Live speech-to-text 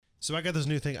So I got this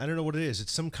new thing. I don't know what it is.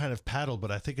 It's some kind of paddle, but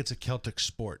I think it's a Celtic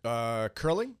sport.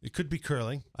 Curling? It could be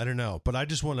curling. I don't know. But I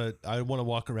just want to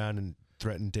walk around and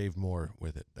threaten Dave Moore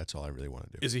with it. That's all I really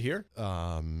want to do. Is he here?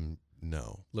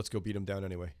 No. Let's go beat him down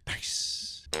anyway.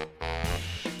 Nice.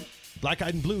 Black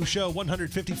Eyed and Blue Show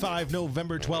 155,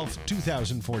 November 12th,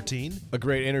 2014. A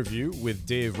great interview with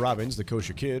Dave Robbins, the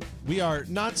Kosher Kid. We are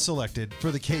not selected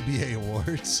for the KBA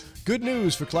Awards. Good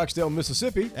news for Clarksdale,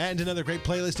 Mississippi. And another great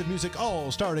playlist of music, all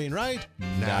starting right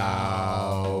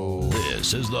now.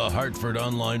 This is the Hartford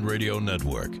Online Radio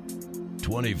Network.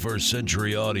 21st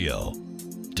Century Audio.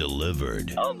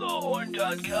 Delivered on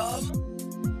thehorn.com.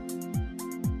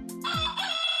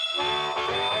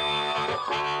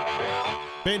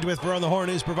 Bandwidth for On the Horn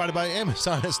is provided by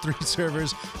Amazon S3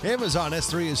 servers. Amazon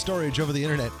S3 is storage over the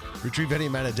internet. Retrieve any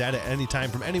amount of data anytime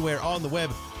from anywhere on the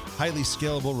web. Highly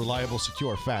scalable, reliable,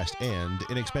 secure, fast, and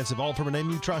inexpensive, all from a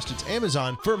name you trust. It's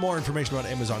Amazon. For more information about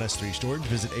Amazon S3 storage,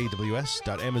 visit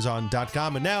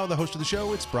aws.amazon.com. And now, the host of the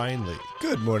show, it's Brian Lee.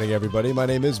 Good morning, everybody. My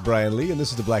name is Brian Lee, and this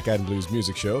is the Black Eyed and Blues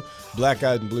Music Show. Black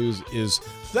Eyed and Blues is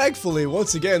thankfully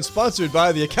once again sponsored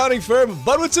by the accounting firm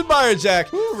Budwitz and Meyerjack.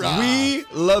 Hoorah! We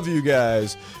love you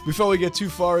guys. Before we get too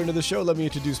far into the show, let me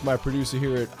introduce my producer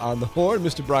here at On the Horn,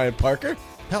 Mr. Brian Parker.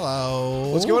 Hello.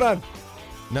 What's going on?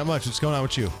 Not much. What's going on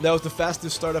with you? That was the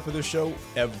fastest startup of the show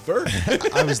ever.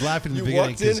 I was laughing in the You beginning.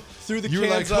 walked in, threw the you were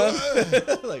cans like,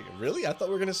 on. Like, really? I thought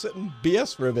we were going to sit and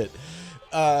BS for a bit.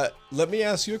 Let me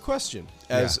ask you a question.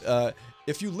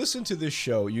 If you listen to this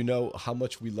show, you know how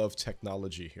much we love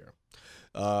technology here.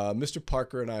 Mr.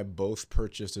 Parker and I both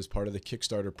purchased, as part of the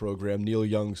Kickstarter program, Neil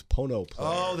Young's Pono player.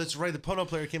 Oh, that's right. The Pono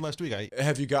player came last week.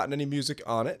 Have you gotten any music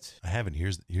on it? I haven't.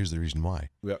 Here's the reason why.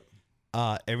 Yeah.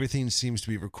 Everything seems to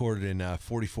be recorded in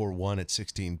 44:1 at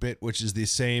 16-bit, which is the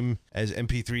same as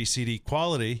MP3 CD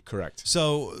quality. Correct.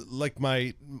 So, like,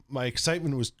 my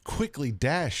excitement was quickly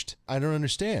dashed. I don't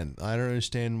understand. I don't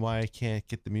understand why I can't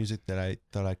get the music that I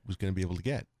thought I was going to be able to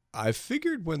get. I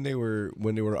figured when they were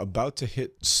about to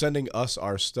hit sending us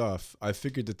our stuff, I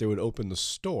figured that they would open the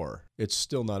store. It's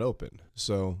still not open.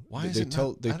 So why is it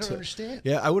not? I don't understand.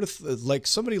 Yeah, I would have like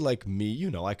somebody like me.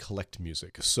 You know, I collect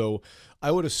music, so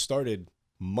I would have started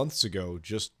months ago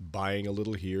just buying a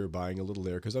little here, buying a little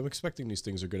there, because I'm expecting these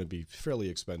things are going to be fairly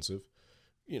expensive,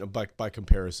 you know, by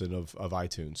comparison of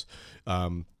iTunes.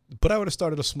 But I would have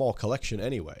started a small collection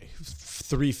anyway.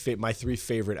 My three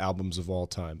favorite albums of all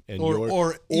time, and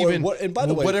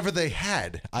whatever they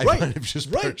had, I might have just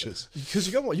purchased.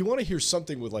 Because you want to hear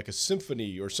something with like a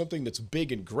symphony or something that's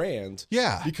big and grand.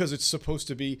 Yeah, because it's supposed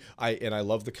to be. I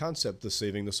love the concept of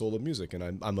saving the soul of music,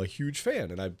 and I'm a huge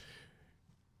fan,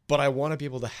 but I want to be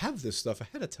able to have this stuff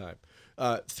ahead of time.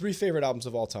 Three favorite albums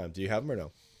of all time. Do you have them or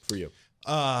no? For you.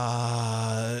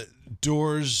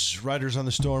 Doors, Riders on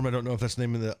the Storm. I don't know if that's the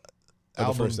name of the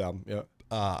album. The first album, yeah.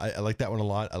 I like that one a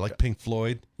lot. I like Pink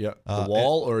Floyd. Yeah. The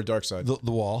Wall or Dark Side? The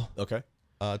Wall. Okay.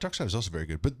 Dark Side is also very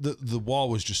good, but the Wall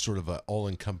was just sort of a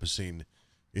all-encompassing.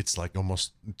 It's like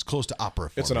it's close to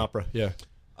opera for me. It's an opera, yeah.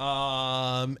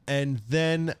 And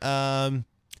then, on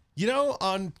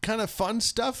kind of fun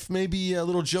stuff, maybe a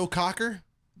little Joe Cocker.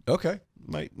 Okay.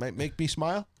 Might make me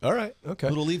smile. All right. Okay. A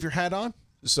little Leave Your Hat On.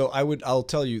 So I'll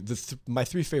tell you my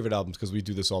three favorite albums, because we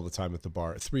do this all the time at the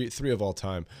bar. Three of all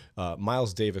time.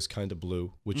 Miles Davis, Kinda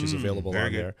Blue, which is available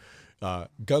on there.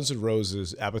 Guns N'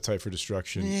 Roses, Appetite for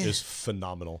Destruction is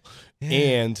phenomenal,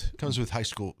 and comes with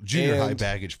junior high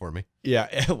baggage for me.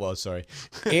 Yeah, well, sorry.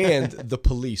 And The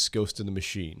Police, Ghost in the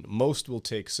Machine. Most will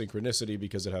take Synchronicity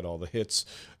because it had all the hits.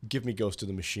 Give me Ghost in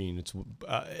the Machine. It's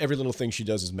Every Little Thing She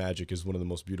Does Is Magic is one of the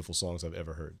most beautiful songs I've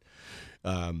ever heard.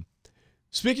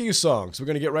 Speaking of songs, we're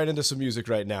going to get right into some music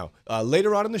right now.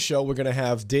 Later on in the show, we're going to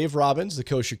have Dave Robbins, the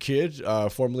Kosher Kid,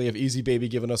 formerly of Easy Baby,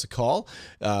 giving us a call.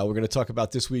 We're going to talk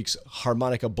about this week's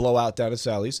harmonica blowout down at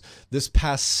Sally's. This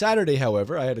past Saturday,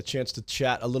 however, I had a chance to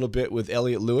chat a little bit with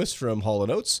Elliot Lewis from Hall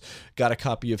 & Oates. Got a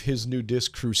copy of his new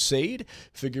disc, Crusade.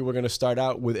 Figure we're going to start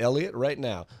out with Elliot right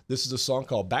now. This is a song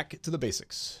called Back to the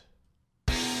Basics.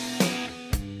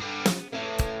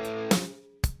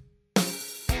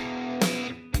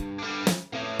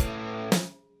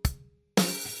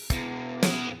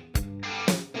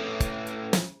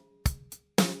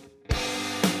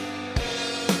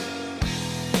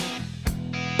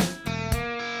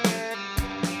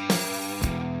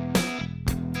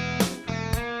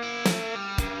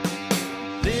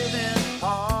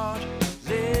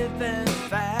 Living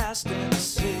fast in the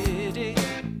city.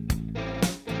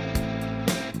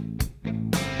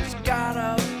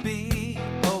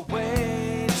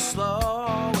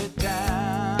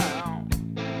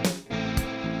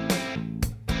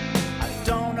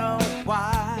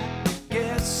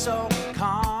 so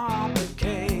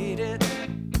complicated.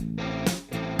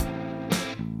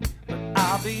 But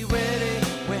I'll be ready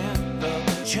when the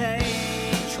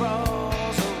change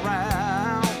rolls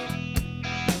around.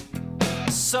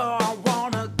 So I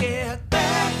wanna get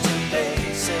back to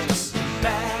basics,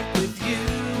 back with you,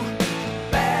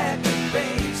 back to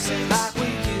basics, like we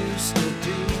used to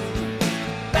do.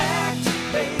 Back to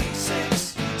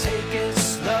basics, take it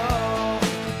slow,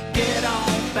 get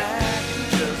on back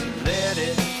and just let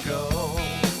it go.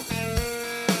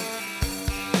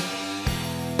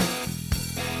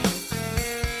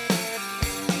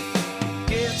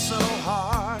 It's so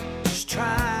hard just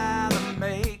trying to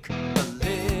make a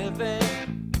living.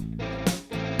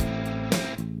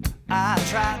 I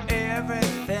tried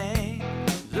everything,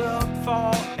 look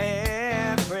for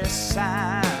every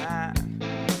sign,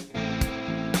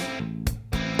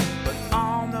 but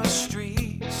on the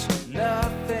streets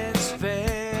nothing's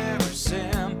very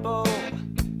simple.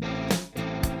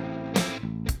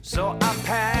 So I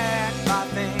pack my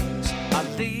things, I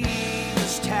leave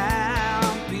this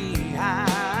town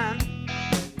behind,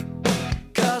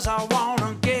 'cause I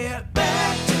wanna get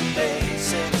back to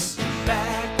basics,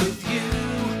 back with you,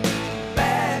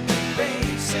 back to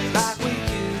basics, like we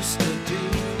used to do.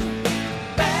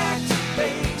 Back to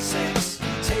basics,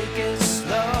 take it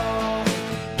slow,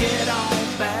 get on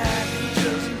back and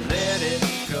just let it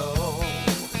go.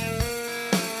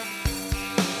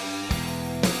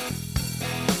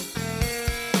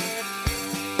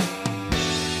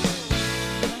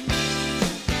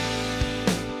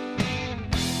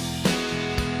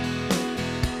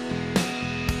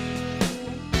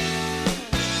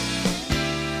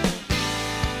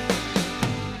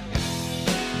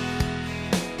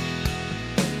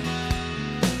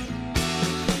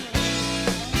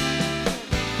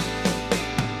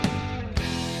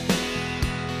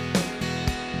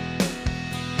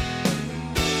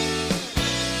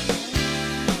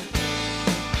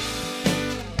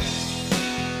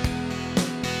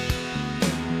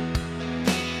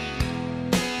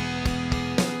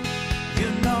 You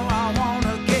know I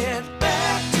wanna get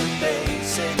back to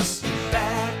basics,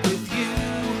 back with you,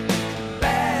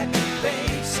 back to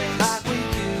basics, like we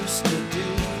used to do.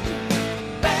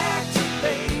 Back to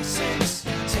basics,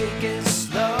 take it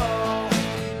slow,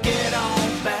 get on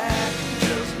back and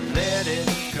just let it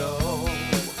go.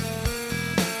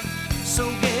 So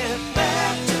get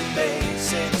back to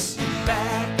basics,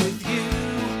 back with you,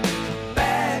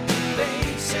 back to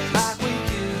basics, like we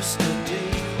used to do.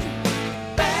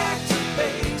 Back to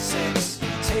basics,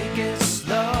 take it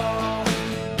slow,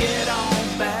 get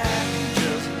on back and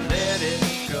just let it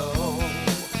go.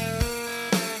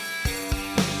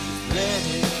 Let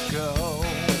it go.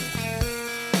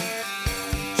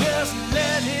 Just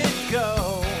let it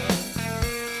go.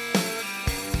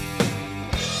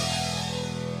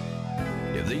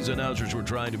 If these announcers were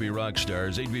trying to be rock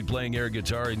stars, they'd be playing air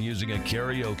guitar and using a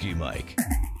karaoke mic.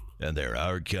 And they're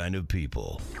our kind of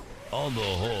people. On the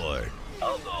Horn.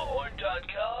 On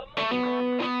thehorn.com.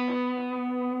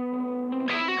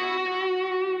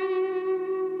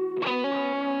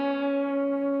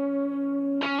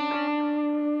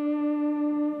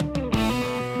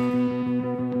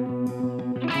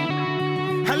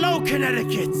 Hello,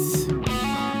 Connecticut.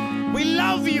 We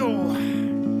love you.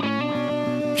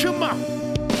 Come on.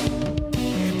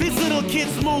 These little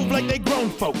kids move like they grown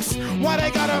folks. Why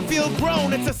they gotta feel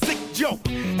grown? It's a sick joke.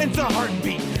 It's a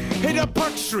heartbeat. Hit up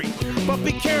Park Street. But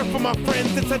be careful, my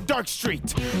friends, it's a dark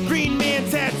street. Green Man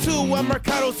Tattoo at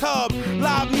Mercado's Hub.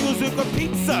 Live music or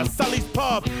pizza, Sully's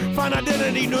Pub. Fine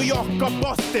Identity, New York or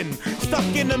Boston. Stuck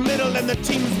in the middle and the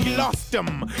teams, we lost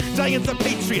them. Giants are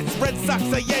Patriots, Red Sox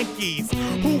are Yankees.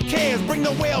 Who cares? Bring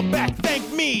the whale back,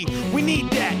 thank me. We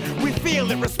need that, we feel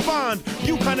it, respond.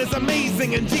 UConn is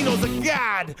amazing and Gino's a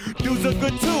god. Dudes are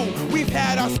good too, we've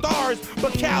had our stars.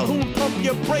 But Calhoun, pump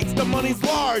your brakes, the money's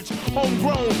large.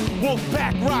 Homegrown,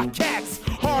 Wolfpack, Rock Cats.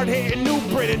 Hard-hitting New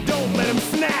Britain, don't let them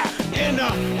snap. In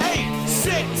a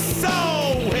 8-6,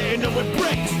 oh, hitting them with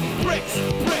bricks, bricks,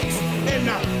 bricks. In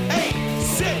a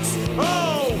 8-6,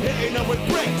 oh, hitting them with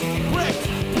bricks, bricks,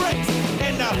 bricks.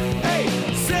 In a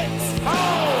 8-6,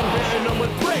 oh, hitting them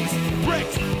with bricks,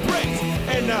 bricks, bricks.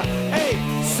 In a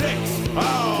 8-6,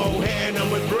 oh, hitting them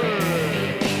with bricks.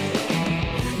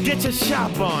 Get your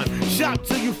shop on, shop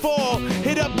till you fall.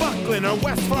 Hit up Buckland or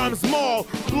West Farms Mall.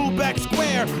 Blueback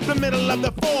Square, the middle of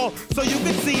the fall, so you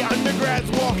can see undergrads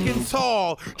walking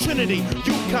tall. Trinity,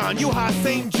 UConn, U-High,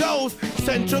 St. Joe's,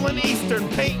 Central and Eastern,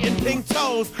 painting pink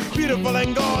toes. Beautiful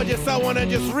and gorgeous, I wanna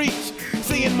just reach.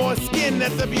 Seeing more skin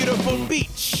at the beautiful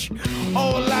beach.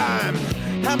 Old Lime,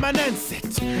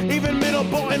 Hammonensit. Even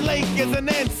Middleborough Lake is an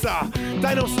answer.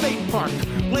 Dino State Park,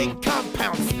 lake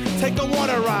compounds. Take a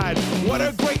water ride, what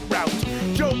a great route.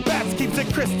 Joe Bats keeps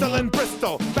it crystal in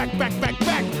Bristol. Back.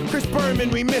 Chris Berman,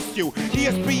 we missed you.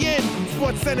 ESPN,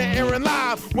 Sports Center airing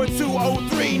live. When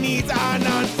 203 needs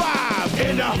I-95.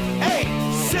 In a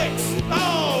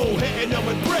 8-6-0, hitting them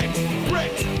with bricks.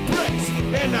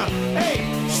 In a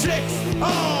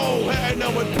 8-6-0, hitting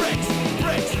them with bricks.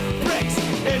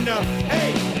 In a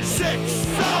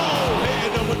 8-6-0,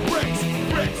 hitting them with bricks.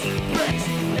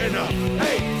 In a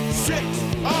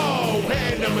 8-6-0,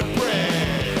 hitting them with bricks.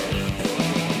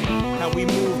 How we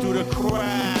move through the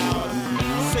crowd.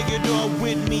 Say it all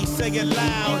with me, say it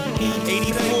loud.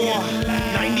 84,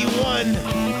 91,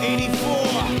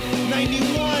 84,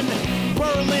 91.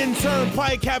 Berlin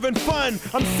Turnpike having fun.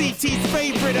 I'm CT's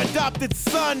favorite adopted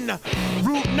son.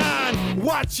 Route 9,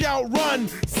 watch out, run.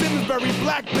 Simsbury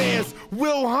Black Bears,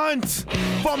 Will Hunt.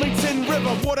 Farmington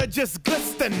River, water just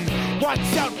glistening. Watch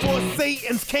out for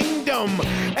Satan's Kingdom.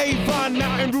 Avon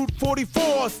Mountain, Route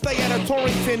 44. Stay out of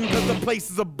Torrington, cause the place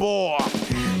is a bore.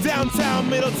 Downtown,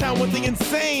 Middletown with the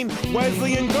insane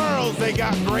Wesleyan girls, they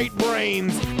got great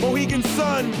brains. Mohegan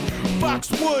Sun,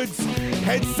 Foxwoods,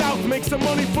 head south, make some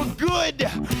money for good.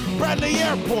 Bradley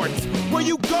Airport, where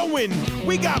you going?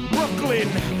 We got Brooklyn,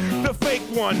 the fake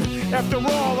one. After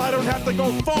all, I don't have to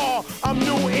go far. I'm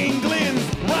New England's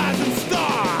rising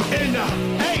star. In a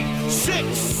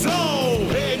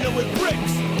 8-6-0, hitting them with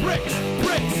bricks.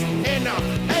 In a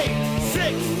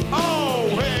 8-6-0,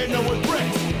 hitting them with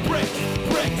bricks.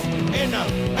 In a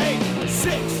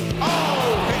 8-6-0,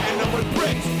 hitting them with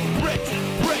bricks.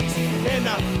 In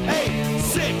a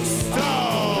 8-6-0,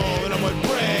 hitting them with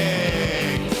bricks.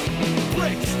 Bricks.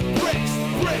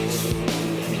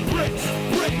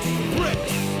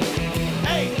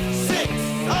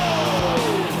 8-6-0,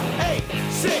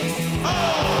 8-6-0,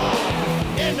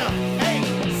 in a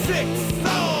 8-6-0,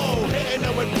 hitting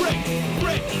them with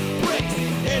bricks.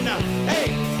 In a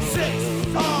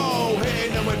 8-6-0,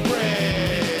 hitting them with bricks.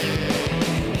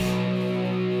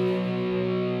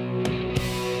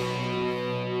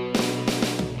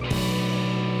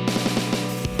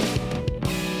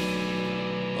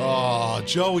 Oh,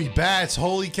 Joey Bats,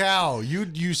 holy cow.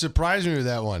 You surprised me with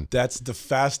that one. That's the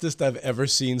fastest I've ever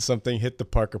seen something hit the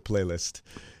Parker playlist.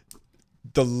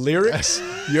 The lyrics,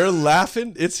 you're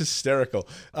laughing. It's hysterical.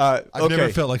 I've never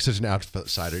felt like such an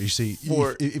outsider. You see,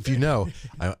 if you know,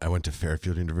 I went to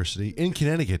Fairfield University in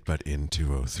Connecticut, but in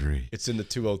 203. It's in the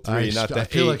 203, not the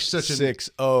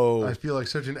 860. I feel like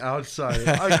such an outsider.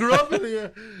 I grew up in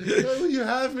here. Will you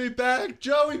have me back?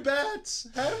 Joey Bats,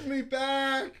 have me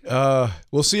back.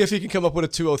 We'll see if he can come up with a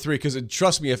 203, because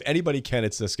trust me, if anybody can,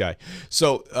 it's this guy.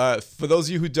 So for those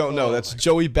of you who don't know, that's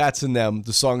Joey Bats and them.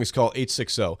 The song is called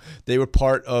 860. They were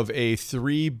part of a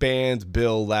 3-band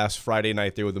bill last Friday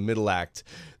night. They were the middle act.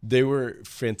 They were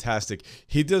fantastic.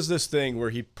 He does this thing where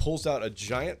he pulls out a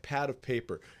giant pad of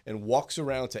paper and walks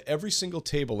around to every single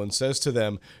table and says to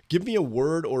them, give me a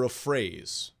word or a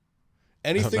phrase.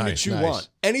 Anything that you want.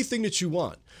 Anything that you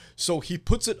want. So he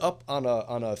puts it up on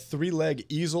a 3-leg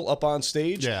easel up on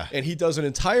stage, and he does an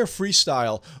entire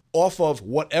freestyle off of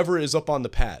whatever is up on the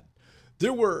pad.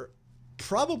 There were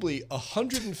probably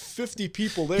 150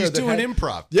 people there. He's doing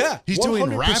improv. Yeah, he's 100%.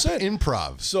 doing rap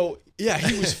improv. So yeah,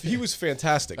 he was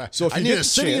fantastic. So if I you need get a the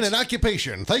city and chance, an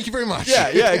occupation. Thank you very much.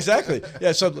 Yeah, exactly.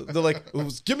 Yeah, so they're like,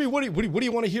 give me what do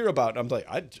you want to hear about? And I'm like,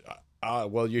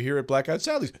 well, you hear at Black Eyed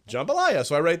Sally's, jambalaya.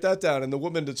 So I write that down, and the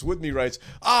woman that's with me writes,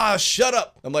 shut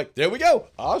up. I'm like, there we go.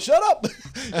 Shut up.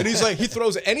 And he's like, he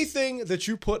throws anything that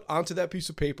you put onto that piece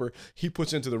of paper, he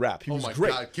puts into the rap. He was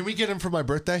great. God. Can we get him for my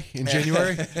birthday in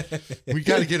January? We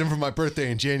got to get him for my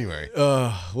birthday in January.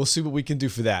 We'll see what we can do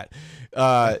for that.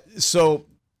 So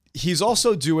he's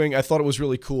also doing, I thought it was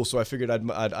really cool, so I figured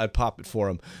I'd pop it for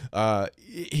him.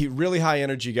 He really high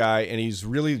energy guy, and he's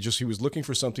really he was looking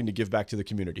for something to give back to the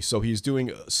community. So he's doing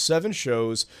 7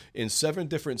 shows in 7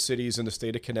 different cities in the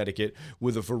state of Connecticut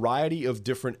with a variety of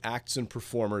different acts and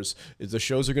performers. The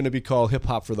shows are going to be called Hip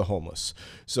Hop for the Homeless.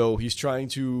 So he's trying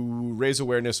to raise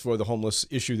awareness for the homeless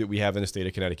issue that we have in the state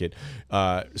of Connecticut.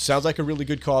 Sounds like a really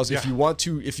good cause. Yeah. If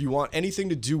you want anything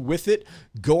to do with it,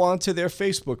 go onto their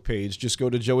Facebook page. Just go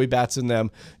to Joey Bats and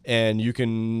them, and you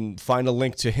can find a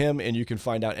link to him, and you can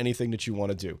find out anything that you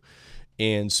want to do.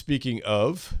 And speaking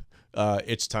of,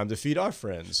 it's time to feed our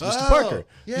friends. Mr. Parker,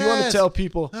 yes. You want to tell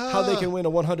people how they can win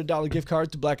a $100 gift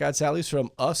card to Black Eyed Sally's from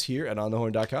us here at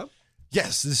OnTheHorn.com?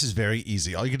 Yes, this is very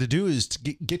easy. All you got to do is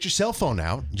get your cell phone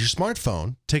out, your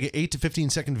smartphone, take an 8 to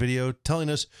 15 second video telling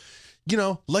us,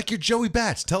 like your Joey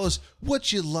Bats, tell us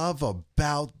what you love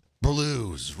about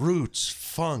blues, roots,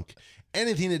 funk,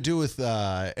 anything to do with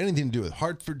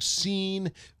Hartford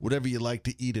scene, whatever you like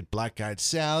to eat at Black Eyed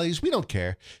Sally's, we don't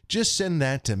care. Just send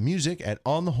that to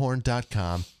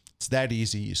music@onthehorn.com. It's that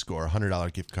easy. You score a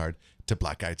 $100 gift card to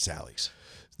Black Eyed Sally's.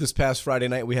 This past Friday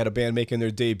night, we had a band making their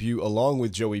debut along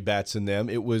with Joey Bats and them.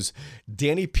 It was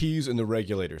Danny Pease and the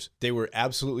Regulators. They were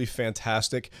absolutely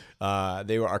fantastic.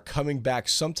 They are coming back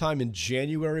sometime in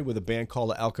January with a band called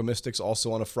the Alchemistics,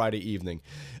 also on a Friday evening.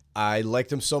 I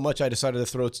liked them so much, I decided to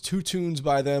throw 2 tunes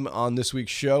by them on this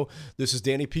week's show. This is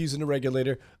Danny Pease and the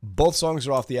Regulator. Both songs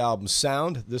are off the album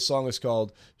Sound. This song is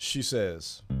called She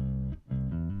Says.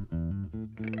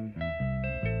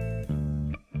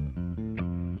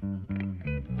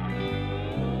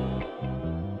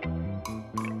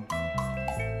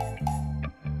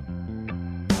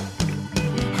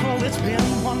 It's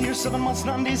been 1 year, 7 months,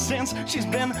 90 since she's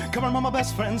been covering all my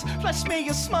best friends. Flash me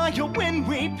a smile when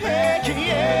we pay.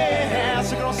 Yeah,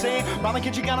 so girl say, "Mama,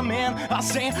 kid, you got a man." I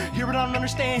say, "Hear it, I don't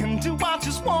understand. Do I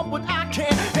just want what I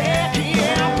can?"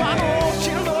 Yeah, but oh,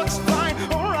 she looks fine,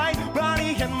 alright,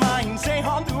 body and mind. Say,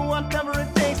 I'll do whatever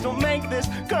it takes to make this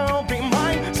girl be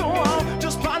mine. So I'll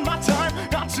just find my time,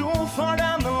 not too far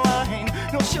down the line.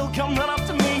 No, she'll come right up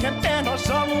to me and then her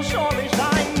sun will surely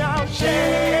shine. Now she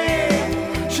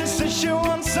says she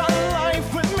wants a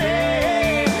life with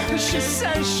me. She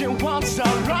says she wants to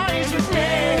rise with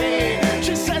me.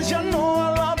 She says, "You know I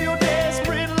love you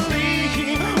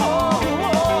desperately." Oh,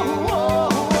 oh, oh,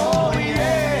 oh,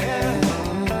 yeah.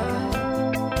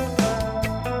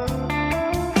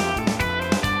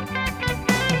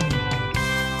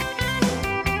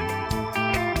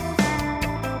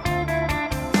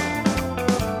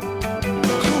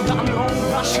 I know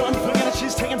I shouldn't forget that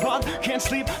she's taking part. Can't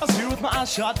sleep, I see her with my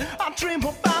eyes shut. I dream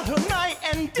about her night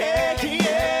and day.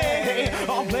 Yeah.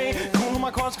 I'll play cool,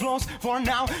 my cards close for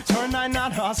now. Turn 9,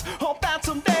 not us. Hope that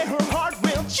someday her heart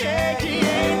will change.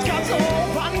 Cause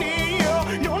oh, I need you,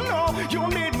 you know you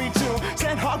need me too.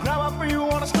 Said I'll grab up for you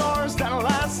all the stars that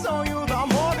last. So you the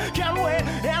more can't wait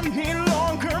any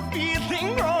longer.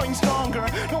 Feeling growing stronger.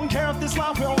 Don't care if this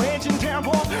life will rage and tear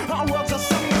both our worlds are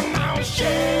something now.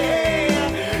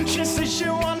 She says she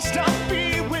wants to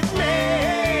be with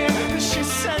me. She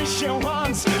says she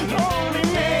wants only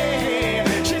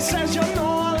me. She says, "You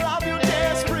know I love you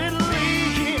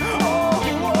desperately." Oh,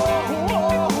 oh,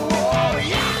 oh, oh,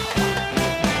 yeah.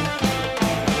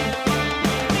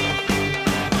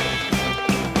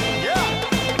 Yeah.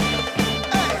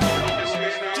 Hey.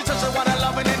 She says she wanna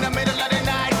love it in the middle of the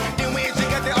night. Then when she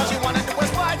gets there, all she wanna do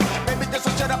is fight. Baby, just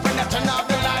shut up and turn off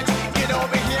the lights. Get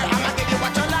over here, I'ma give you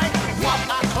what you like. 1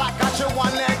 o'clock, got your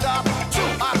one leg up. 2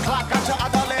 o'clock, got your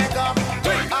other leg up.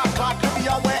 3 o'clock, if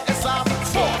you're where it's up.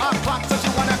 4 o'clock, so she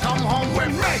wanna come home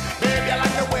with me. Baby, I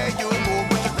like the way you move.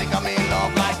 What you think I'm in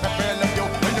love? Like the feel of you.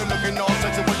 When you're looking all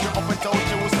sexy with your open toe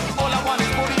shoes. All I want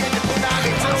is booty and your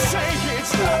punani I too. say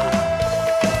it's love.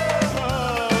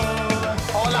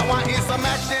 All I want is some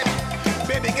action.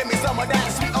 Baby, give me some of that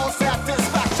sweet old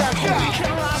satisfaction. We Yeah.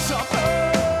 can rise up.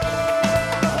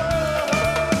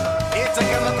 It's a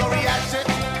chemical reaction.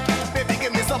 Baby,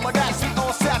 give me some of that sweet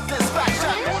old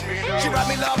satisfaction. She write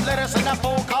me love letters in a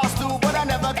phone calls too, but I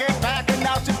never get back. And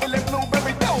now she feeling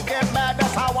blueberry. Don't get mad,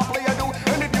 that's how I play a do.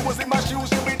 And if you was in my shoes,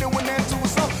 you'd be doing it too.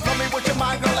 So tell me with your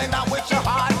mind, girl, and not with your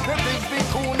heart. If things be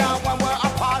cool now when we're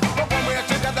apart, but when we're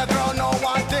together, girl, know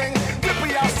one thing. Flip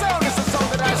me out, sound is a song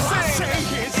that I I sing. say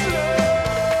it's love.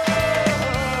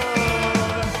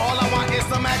 All I want is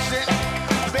some action.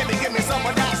 Baby, give me some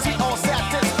of that sweet old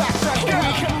satisfaction. We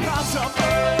Yeah. can rise up.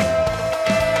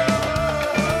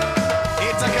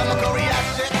 It's a chemical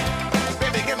reaction.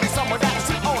 Baby, give me some of that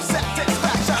sweet old satisfaction.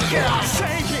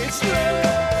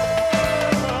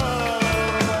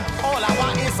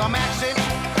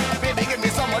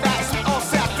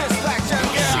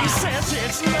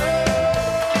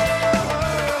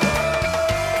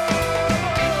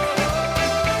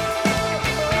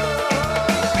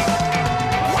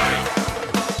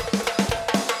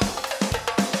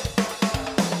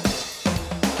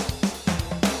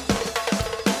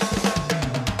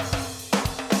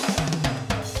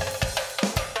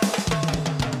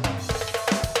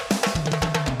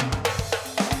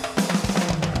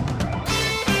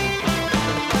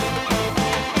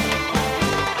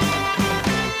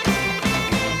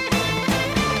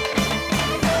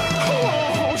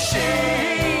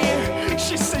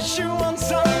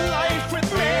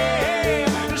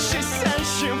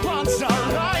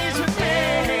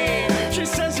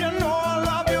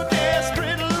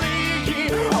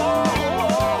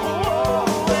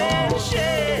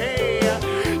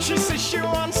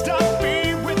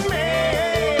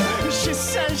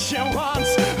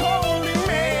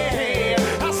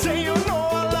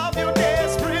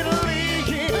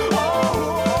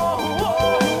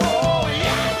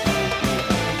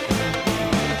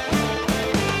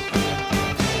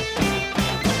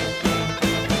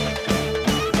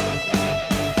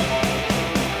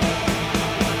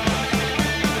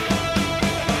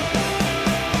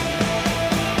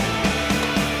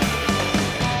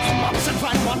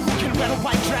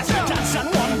 stress. Dancing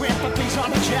one with the things on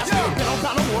the chest. Been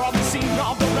around the world and seen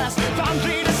all the rest. Found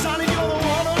me the sun and you're the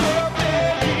one I love,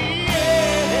 baby.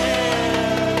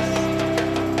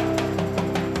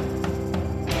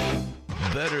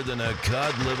 Yeah. Better than a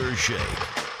cod liver shake.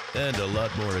 And a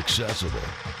lot more accessible.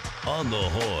 On the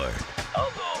Horn.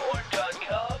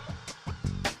 OnTheHorn.com.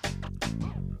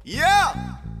 Yeah!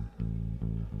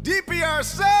 DPR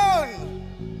sound!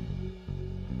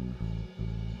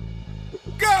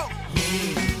 Go!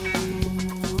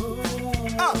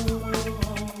 Up!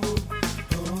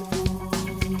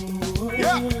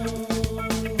 Yeah!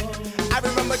 I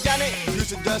remember Janet used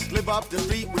to just live up the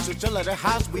street. We used to chill at her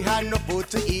house, we had no food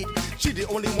to eat. She the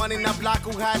only one in our block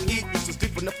who had heat. Used to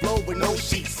sleep on the floor with no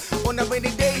sheets. On a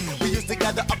rainy day, we used to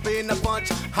gather up in a bunch.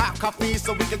 Hot coffee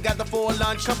so we could gather for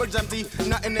lunch. Cupboards empty,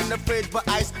 nothing in the fridge but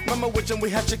ice. Remember witching we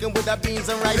had chicken with our beans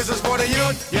and rice. This is for the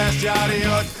youth, yes, you're the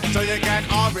youth. So you can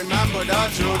all remember the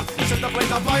truth. Set the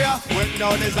place on fire with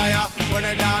no desire. Burn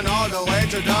it down all the way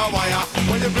to the wire.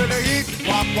 When you feel the heat,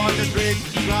 walk on the street.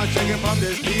 Ground shaking from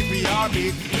this DPR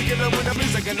beat. We get up with the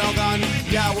music and all gone.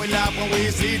 Yeah, we laugh when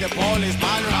we see the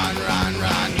policeman run, run,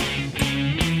 run.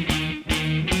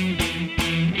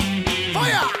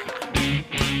 Fire!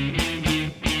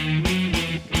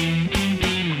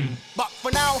 But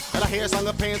for now, and I hear song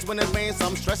of pains when it rains.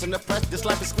 I'm stressing the press, this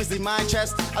life is squeezing my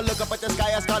chest. I look up at the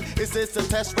sky, ask God, is this a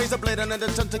test? Raise a blade under the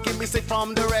tongue to keep me safe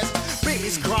from the rest.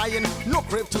 Babies crying, no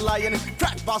crib to lie in.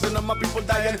 Crack bouncing on my people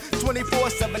dying.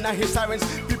 24/7 I hear sirens,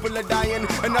 people are dying.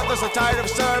 And others are tired of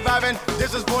surviving.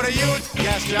 This is for the youth,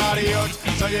 yes, you're the youth.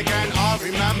 So you can all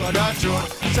remember the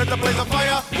truth. Set the place on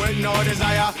fire with no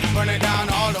desire. Burn it down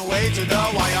all the way to the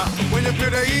wire. When you feel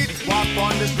the heat, walk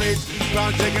on the streets.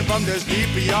 Ground shaking from this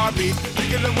DPR beat. We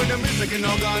kill it with the music and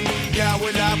no gun. Yeah,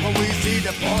 we laugh when we see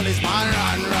the policeman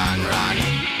run, run, run.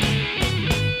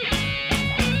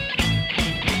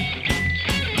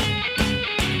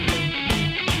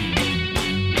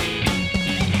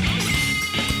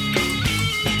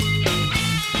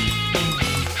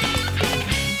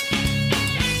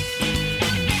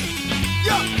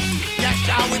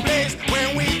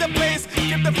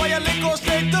 The fire lit go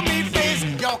straight to me face.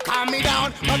 Yo, calm me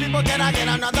down. My people get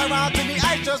another round to me.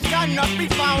 I just cannot be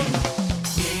found.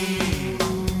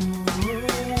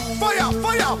 Fire,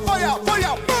 fire, fire,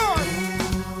 fire, burn.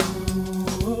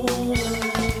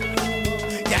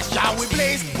 Yes, shall we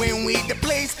blaze when we the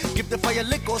place. Give the fire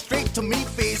lit go straight to me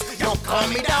face. Yo, calm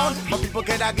me down. My people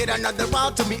get another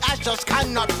round to me. I just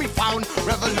cannot be found.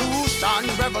 Revolution,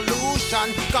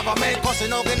 revolution. Government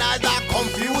causing organized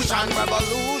confusion.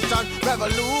 Revolution,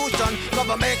 revolution.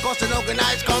 Government causing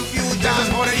organized confusion. This is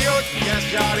for the youth, yes,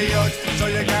 you're the youth. So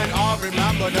you can all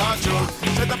remember the truth.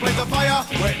 Set the place on fire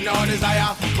with no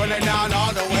desire. Burn it down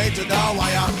all the way to the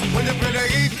wire. When you feel the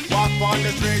heat, walk on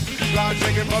the street. Ground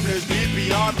shaking from this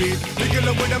DPR beat. We kill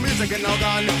it with the music and no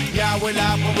gun. Yeah, we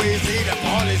laugh when we see the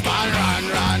policeman run,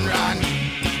 run, run.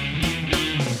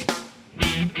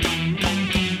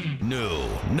 New,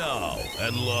 now,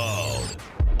 and loud.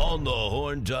 On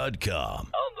OnTheHorn.com.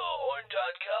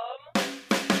 OnTheHorn.com.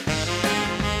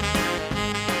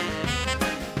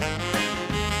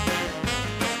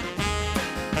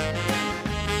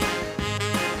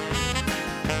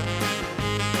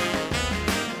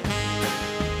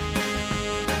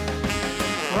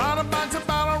 Brought a bunch of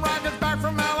bottle rockets back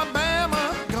from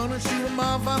Alabama. Gonna shoot 'em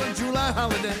off on a July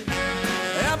holiday.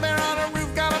 Out there on the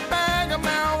roof, got a bag of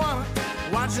marijuana.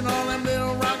 Watching all them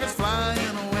little rockets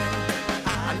flying away.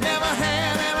 I never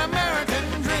had an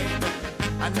American dream.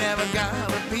 I never got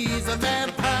a piece of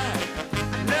that pie.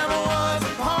 Never was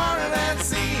a part of that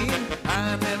scene.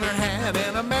 I never had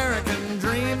an American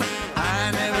dream.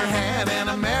 I never had an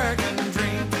American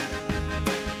dream.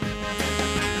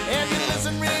 If you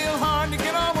listen real hard, you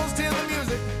can almost hear the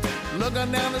music.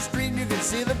 Looking down the street, you can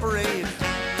see the parade.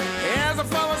 There's a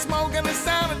flow of smoke and the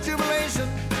sound of jubilation.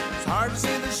 It's hard to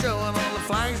see the show and all the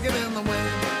flags get in the way.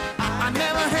 I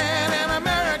never had an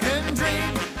American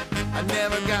dream. I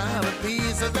never got a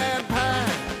piece of that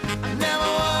pie. I never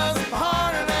was a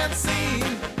part of that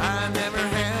scene. I never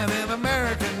had an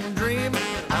American dream.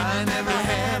 I never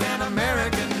had an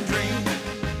American dream.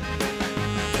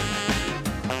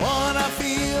 Oh, and I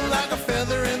feel like a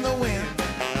feather in the wind.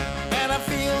 And I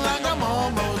feel like I'm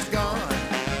almost gone.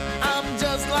 I'm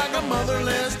just like a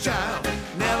motherless child.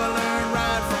 Never learned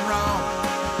right from wrong.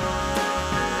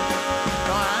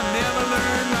 No, I never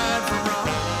learned right from wrong.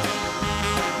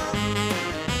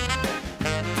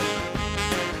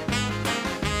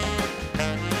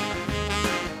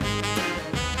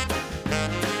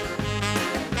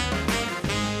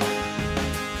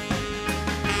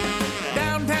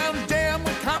 Downtown's jammed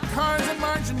with cop cars and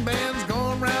marching bands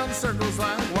going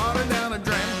flows like water down a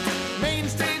drain. Main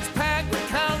Street's packed with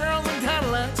cowgirls and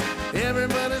Cadillacs.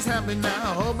 Everybody's happy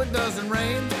now, hope it doesn't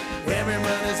rain.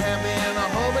 Everybody's happy and I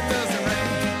hope it doesn't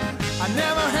rain. I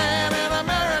never had an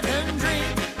American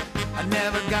dream. I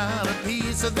never got a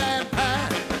piece of that pie.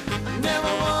 I never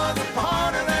was a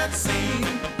part of that scene.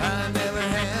 I never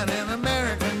had an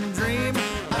American dream.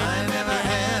 I never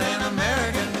had an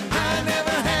American. I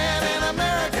never had an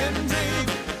American dream.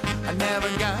 I never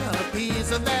got a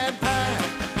piece of that pie.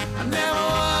 I never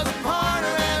was a part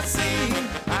of that scene.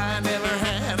 I never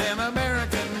had an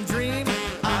American dream.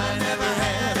 I never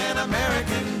had an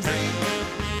American dream.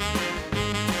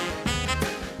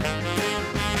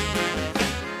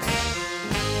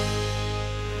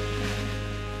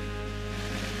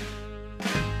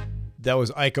 That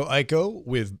was Iko Iko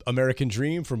with American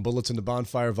Dream from Bullets in the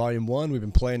Bonfire Volume 1. We've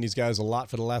been playing these guys a lot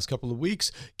for the last couple of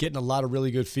weeks, getting a lot of really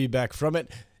good feedback from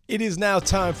it. It is now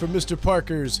time for Mr.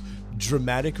 Parker's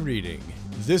dramatic reading.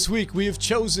 This week we have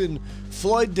chosen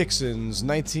Floyd Dixon's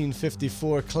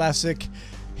 1954 classic,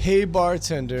 Hey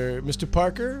Bartender. Mr.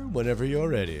 Parker, whenever you're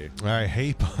ready. All right,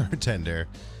 Hey Bartender,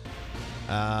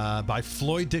 by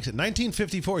Floyd Dixon.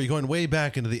 1954, you're going way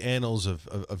back into the annals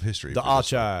of history. The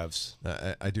archives.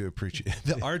 I do appreciate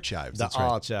the archives. The That's right.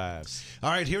 archives.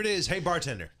 All right, here it is. Hey,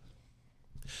 bartender.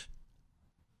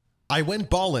 I went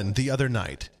ballin' the other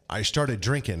night. I started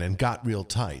drinking and got real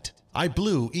tight. I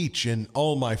blew each and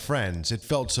all my friends. It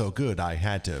felt so good I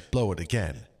had to blow it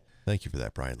again. Thank you for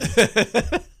that, Brian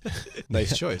Lee.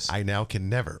 Nice choice. I now can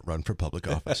never run for public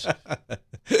office.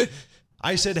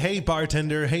 I said, hey,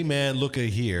 bartender, hey, man, look-a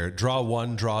here. Draw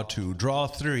 1, draw 2, draw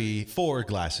 3, 4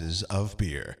 glasses of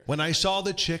beer. When I saw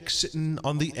the chick sitting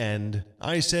on the end,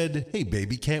 I said, hey,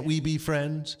 baby, can't we be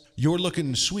friends? You're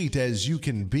looking sweet as you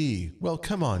can be. Well,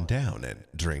 come on down and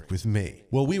drink with me.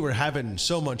 Well, we were having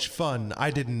so much fun, I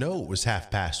didn't know it was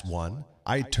 1:30.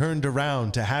 I turned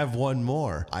around to have one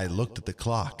more. I looked at the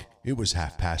clock. It was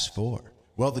 4:30.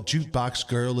 Well, the jukebox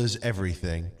girl is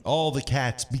everything. All the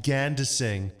cats began to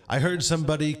sing. I heard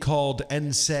somebody called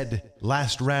and said,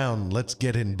 last round, let's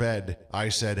get in bed. I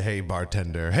said, hey,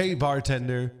 bartender, hey,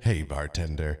 bartender, hey,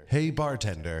 bartender, hey,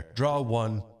 bartender. Draw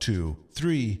 1, 2,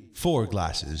 3, 4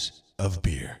 glasses of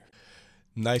beer.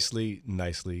 Nicely,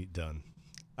 nicely done.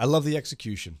 I love the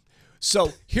execution.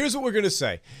 So here's what we're going to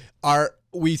say.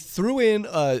 We threw in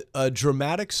a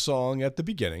dramatic song at the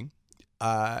beginning.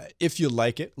 If you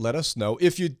like it, let us know.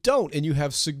 If you don't and you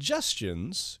have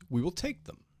suggestions, we will take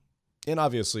them. And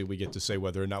obviously, we get to say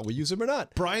whether or not we use them or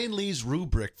not. Brian Lee's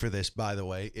rubric for this, by the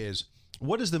way, is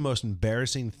what is the most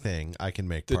embarrassing thing I can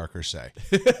make Parker say?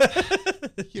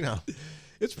 You know.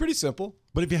 It's pretty simple.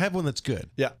 But if you have one that's good.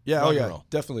 Yeah, rock and roll.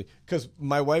 definitely. Because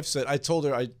my wife said, I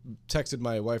texted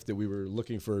my wife that we were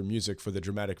looking for music for the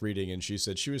dramatic reading, and she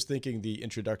said she was thinking the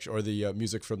introduction or the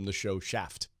music from the show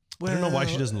Shaft. I don't know why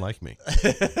she doesn't like me.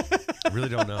 I really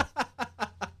don't know.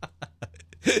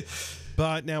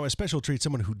 But now a special treat,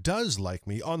 someone who does like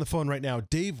me. On the phone right now,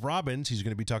 Dave Robbins. He's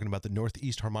going to be talking about the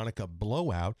Northeast Harmonica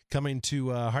Blowout coming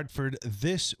to Hartford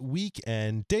this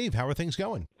weekend. Dave, how are things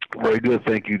going? Very good,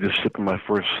 thank you. Just sipping my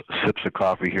first sips of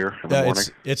coffee here in the morning.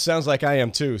 It sounds like I am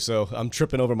too, so I'm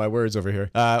tripping over my words over here.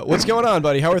 What's going on,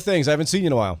 buddy? How are things? I haven't seen you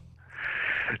in a while.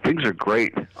 Things are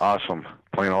great, awesome.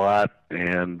 Playing a lot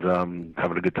and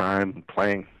having a good time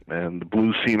playing. And the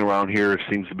blues scene around here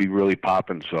seems to be really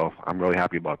popping, so I'm really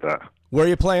happy about that. Where are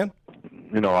you playing?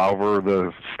 You know, over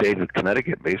the state of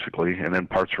Connecticut, basically, and then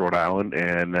parts of Rhode Island,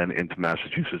 and then into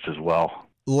Massachusetts as well.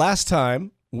 Last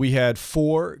time, we had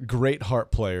 4 great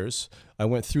harp players. I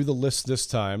went through the list this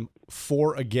time,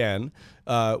 4 again.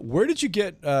 Where did you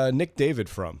get Nick David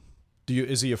from?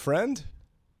 Is he a friend?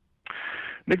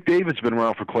 Nick David's been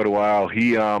around for quite a while.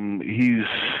 He's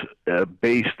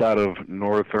based out of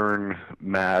northern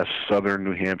Mass, southern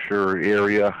New Hampshire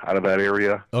area, out of that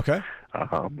area. Okay.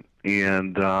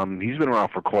 And he's been around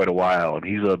for quite a while. And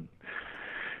he's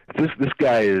this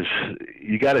guy is,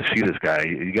 you got to see this guy.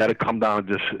 You got to come down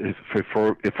just if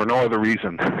for no other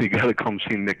reason. You got to come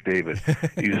see Nick David.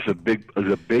 He's a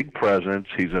big presence.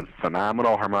 He's a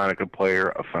phenomenal harmonica player,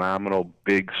 a phenomenal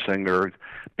big singer,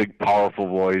 big powerful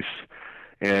voice.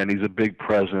 And he's a big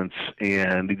presence,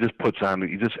 and he just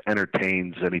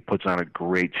entertains, and he puts on a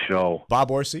great show.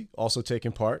 Bob Orsi also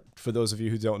taking part. For those of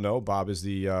you who don't know, Bob is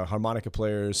the harmonica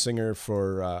player, singer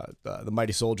for the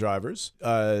Mighty Soul Drivers.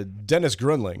 Dennis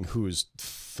Grunling, who's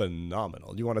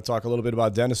phenomenal. You want to talk a little bit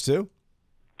about Dennis, too?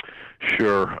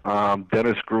 Sure.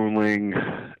 Dennis Grunling,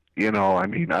 I don't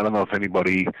know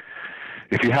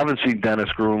if you haven't seen Dennis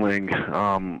Grunling,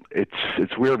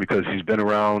 it's weird because he's been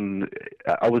around,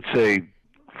 I would say,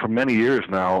 for many years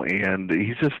now, and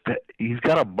he's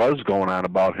got a buzz going on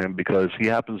about him because he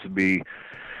happens to be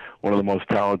one of the most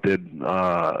talented,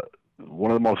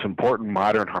 one of the most important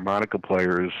modern harmonica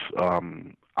players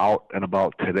out and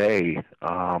about today.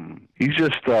 He's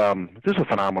just a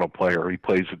phenomenal player. He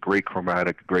plays a great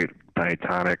chromatic, great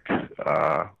diatonic.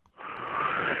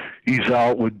 He's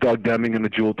out with Doug Deming in the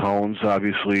Jewel Tones.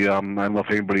 Obviously, I don't know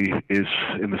if anybody is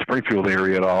in the Springfield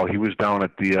area at all. He was down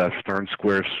at the Stern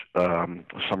Square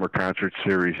Summer Concert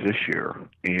Series this year.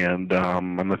 And I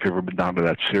don't know if you've ever been down to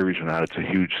that series or not. It's a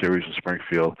huge series in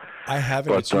Springfield. I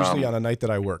haven't. But, it's usually on a night that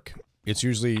I work. It's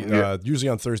usually usually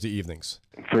on Thursday evenings.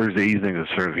 Thursday evenings,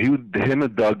 sir. Him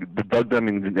and Doug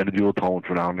Deming and the Jewel Tones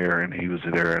were down there, and he was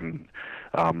there, and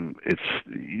he's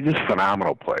just a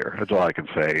phenomenal player. That's all I can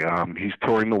say. He's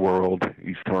touring the world.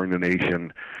 He's touring the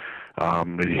nation.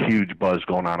 There's a huge buzz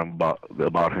going on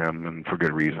about him, and for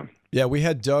good reason. Yeah, we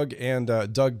had Doug and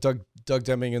Doug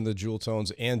Deming and the Jewel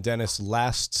Tones and Dennis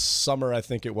last summer, I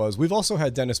think it was. We've also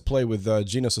had Dennis play with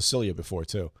Gino Sicilia before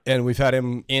too, and we've had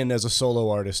him in as a solo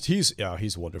artist. He's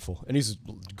wonderful, and he's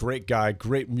a great guy,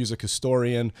 great music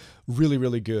historian, really,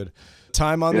 really good.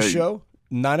 Time on the show,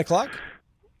 9:00.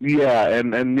 Yeah,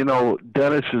 and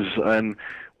Dennis is, and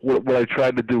what I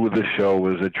tried to do with this show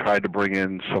was I tried to bring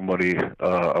in somebody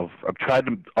I've tried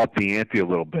to up the ante a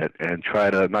little bit and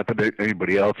try to, not that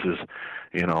anybody else is,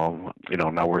 now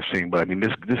we're seeing, but I mean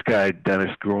this guy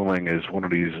Dennis Grueling is one of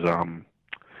these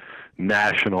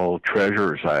national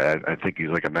treasures. I think he's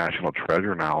like a national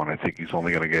treasure now, and I think it's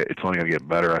only gonna get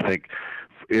better. I think.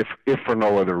 If for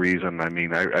no other reason, I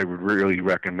mean, I would really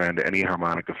recommend any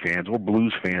harmonica fans or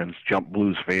blues fans, jump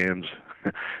blues fans,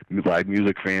 live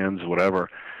music fans, whatever,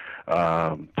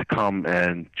 to come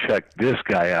and check this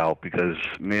guy out because,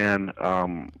 man,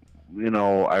 I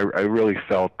really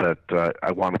felt that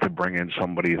I wanted to bring in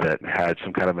somebody that had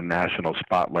some kind of a national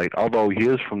spotlight. Although he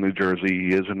is from New Jersey,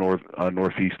 he is a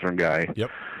northeastern guy. Yep.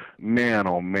 Man,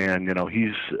 oh man,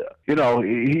 he's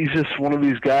just one of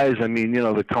these guys. I mean,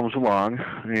 that comes along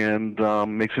and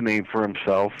makes a name for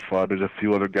himself. There's a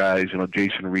few other guys.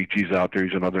 Jason Ricci's out there.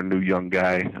 He's another new young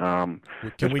guy.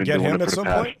 Can we get him at some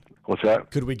point? What's that?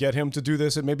 Could we get him to do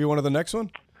this at maybe one of the next one?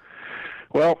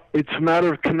 Well, it's a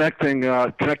matter of connecting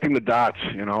the dots.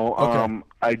 Okay.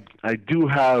 I do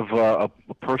have a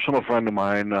personal friend of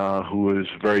mine who is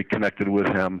very connected with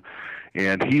him.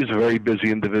 And he's a very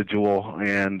busy individual,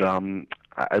 and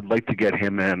I'd like to get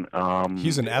him in.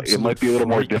 He's an absolute It might be a little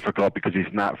more freak. difficult because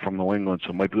he's not from New England,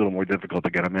 so it might be a little more difficult to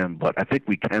get him in. But I think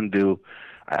we can do.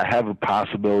 I have a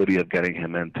possibility of getting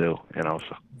him in too. So.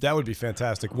 That would be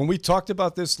fantastic. When we talked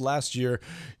about this last year,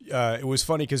 it was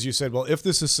funny because you said, well, if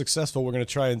this is successful, we're going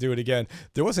to try and do it again.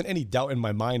 There wasn't any doubt in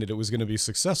my mind that it was going to be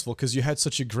successful because you had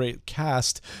such a great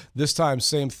cast. This time,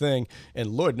 same thing.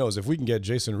 And Lord knows if we can get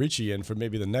Jason Ricci in for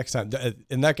maybe the next time.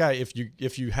 And that guy,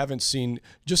 if you haven't seen,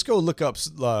 just go look up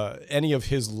any of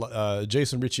his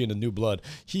Jason Ricci in the New Blood.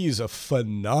 He's a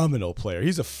phenomenal player.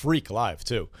 He's a freak live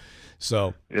too.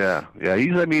 So yeah,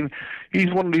 he's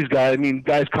one of these guys. I mean,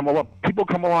 people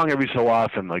come along every so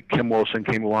often. Like Kim Wilson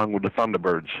came along with the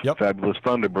Thunderbirds, Fabulous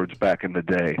Thunderbirds back in the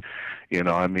day.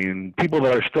 I mean, people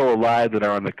that are still alive that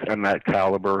are on that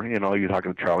caliber. You're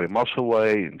talking Charlie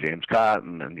Musselwhite and James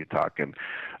Cotton, and you're talking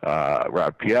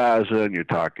Rob Piazza, and you're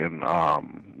talking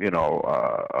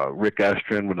Rick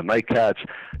Estrin with the Nightcats.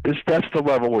 That's the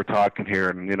level we're talking here.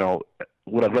 And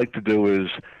what I'd like to do is,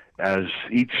 as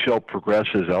each show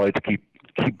progresses, I like to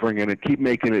keep bringing it, keep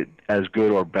making it as good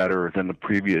or better than the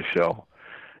previous show,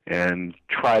 and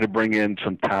try to bring in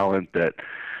some talent that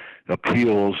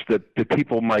appeals, that the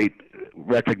people might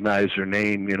recognize their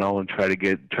name, and try to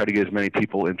get as many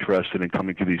people interested in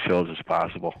coming to these shows as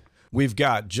possible. We've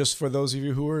got, just for those of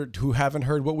you who haven't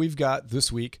heard what we've got this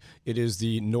week, it is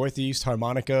the Northeast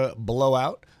Harmonica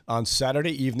Blowout on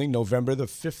Saturday evening, November the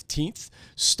 15th.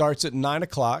 Starts at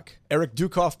 9:00. Eric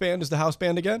Dukoff Band is the house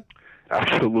band again?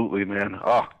 Absolutely, man.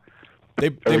 Oh, they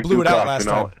blew it out last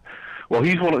time. Well,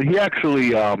 he actually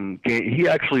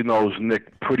knows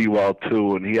Nick pretty well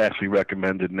too, and he actually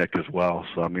recommended Nick as well.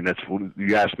 So I mean, that's when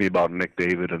you asked me about Nick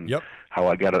David and how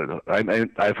I got it.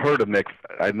 I've heard of Nick.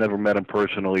 I've never met him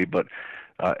personally, but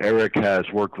Eric has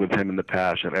worked with him in the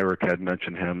past, and Eric had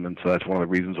mentioned him, and so that's one of the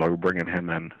reasons why we're bringing him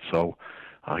in. So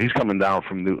he's coming down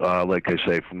from, like I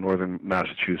say, from northern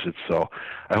Massachusetts. So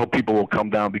I hope people will come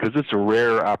down because it's a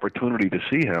rare opportunity to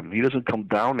see him. He doesn't come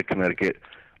down to Connecticut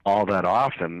all that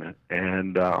often,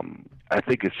 and I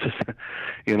think it's just,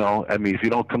 I mean, if you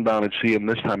don't come down and see him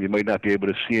this time, you might not be able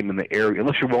to see him in the area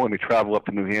unless you're willing to travel up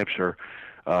to New Hampshire.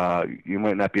 You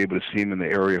might not be able to see him in the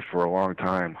area for a long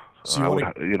time. So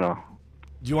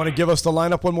Do you want to give us the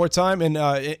lineup one more time and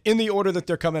in the order that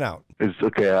they're coming out? It's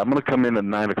okay. I'm going to come in at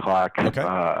 9 o'clock Okay.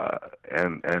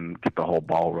 And get the whole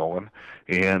ball rolling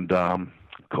and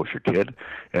coach your kid.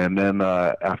 And then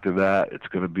after that, it's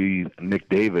going to be Nick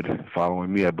David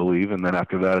following me, I believe. And then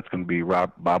after that, it's going to be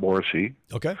Bob Orsi.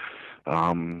 Okay.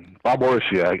 Bob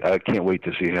Orsi, I can't wait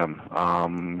to see him.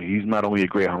 He's not only a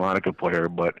great harmonica player,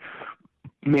 but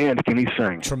man, can he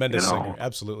sing? Tremendous singer,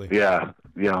 absolutely. Yeah,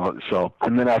 so,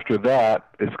 and then after that,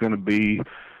 it's going to be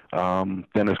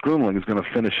Dennis Grunling is going to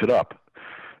finish it up.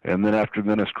 And then after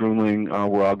Dennis Grunling,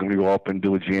 we're all going to go up and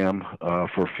do a jam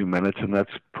for a few minutes, and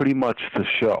that's pretty much the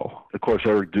show. Of course,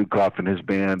 Eric Dukoff and his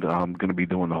band going to be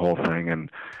doing the whole thing, and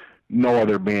no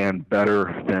other band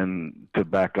better than to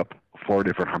back up 4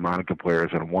 different harmonica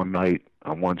players on one night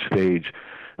on one stage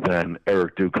than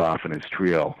Eric Dukoff and his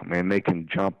trio. I mean, they can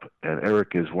jump, and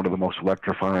Eric is one of the most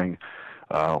electrifying,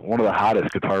 one of the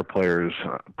hottest guitar players,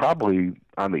 probably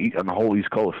on the whole East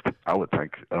Coast, I would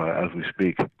think, as we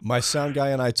speak. My sound guy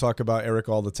and I talk about Eric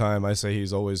all the time. I say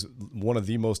he's always one of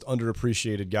the most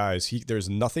underappreciated guys. There's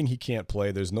nothing he can't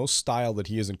play. There's no style that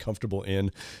he isn't comfortable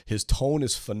in. His tone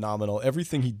is phenomenal.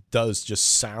 Everything he does just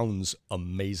sounds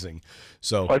amazing.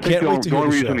 So I think can't wait to hear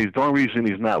the show. the only reason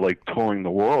he's not like touring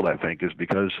the world, I think, is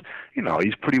because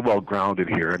he's pretty well grounded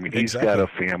here. I mean, he's got a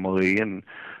family and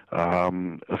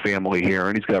a family here,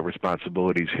 and he's got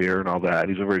responsibilities here and all that.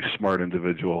 He's a very smart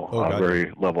individual,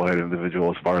 very level-headed individual,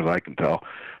 as far as I can tell,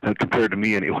 and compared to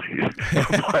me, anyways.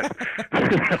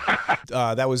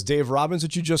 That was Dave Robbins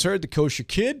that you just heard, the Kosher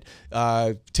Kid,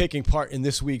 taking part in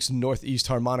this week's Northeast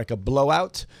Harmonica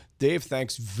Blowout. Dave,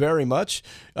 thanks very much.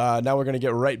 Now we're going to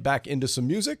get right back into some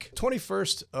music.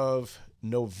 21st of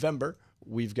November,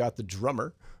 we've got the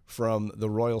drummer from the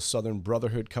Royal Southern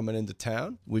Brotherhood coming into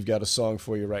town. We've got a song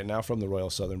for you right now from the Royal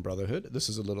Southern Brotherhood. This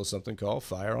is a little something called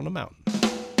Fire on the Mountain.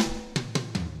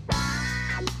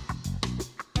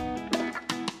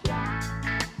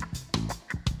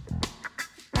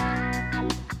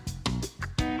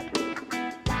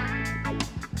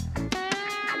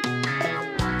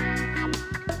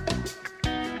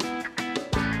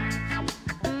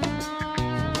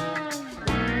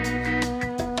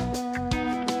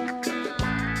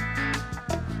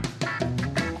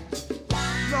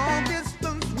 Long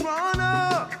distance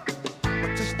runner, what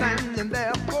you standing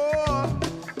there for?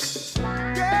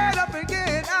 Get up and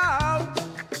get out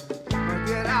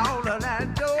of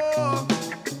that door.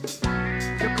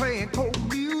 You're playing cold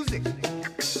music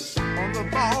on the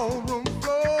ballroom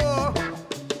floor,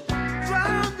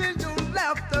 drowned in your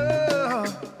laughter,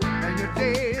 and you're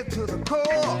dead to the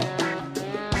core.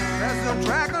 There's a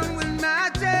dragon with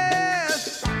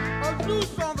matches, a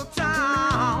loose on the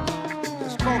town.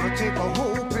 It's gonna take a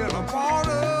whole pail of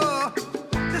water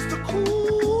just to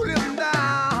cool him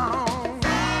down.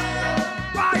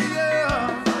 Fire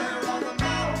on the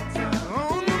mountain.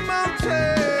 On the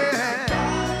mountain.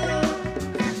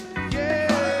 Yeah.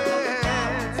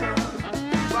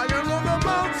 Fire on the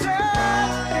mountain.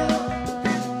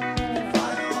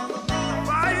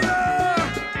 Fire.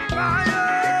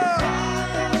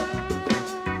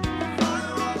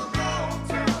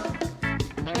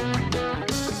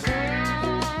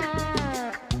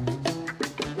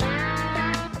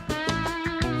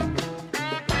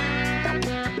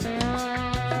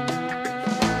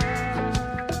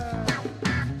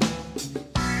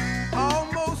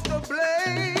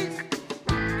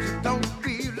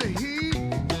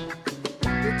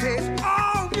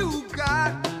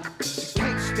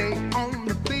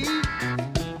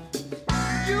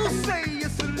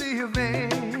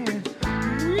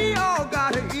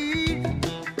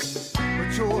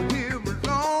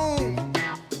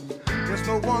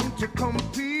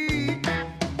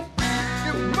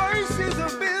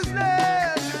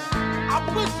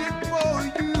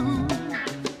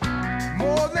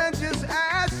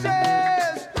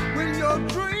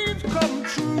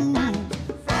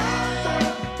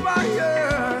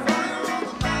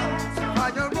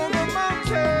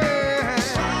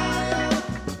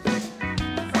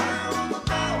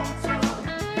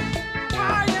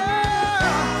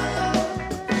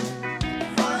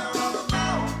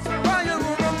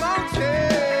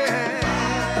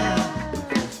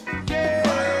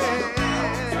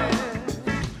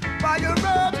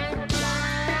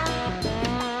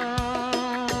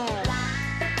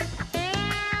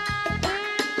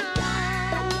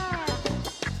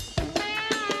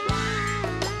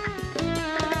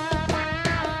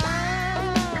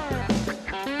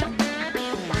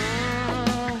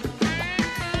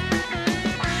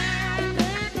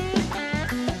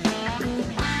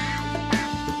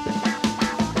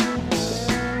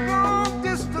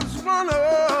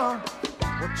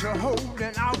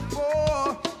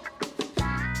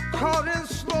 caught in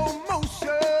slow motion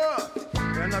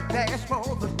in a dash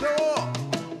for the door.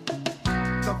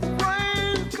 The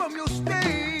frame from your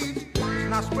stage is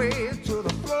now spread to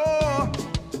the floor.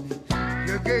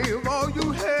 You gave all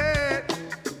you had,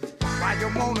 why you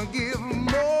wanna give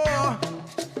more?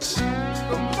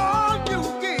 The more you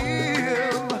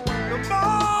give, the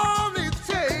more it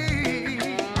takes.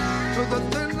 To the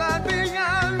thin line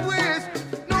beyond which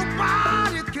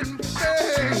nobody can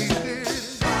face it.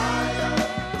 Fire,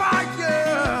 fire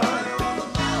on the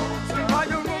mountain.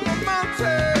 Fire on the mountain.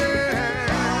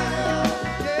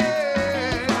 Yeah.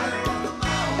 Fire on the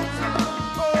mountain.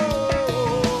 Oh,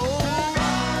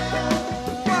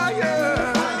 fire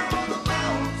on the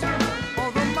mountain. On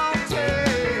the mountain.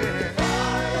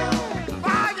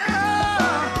 Fire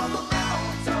on the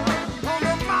mountain. On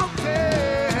the mountain.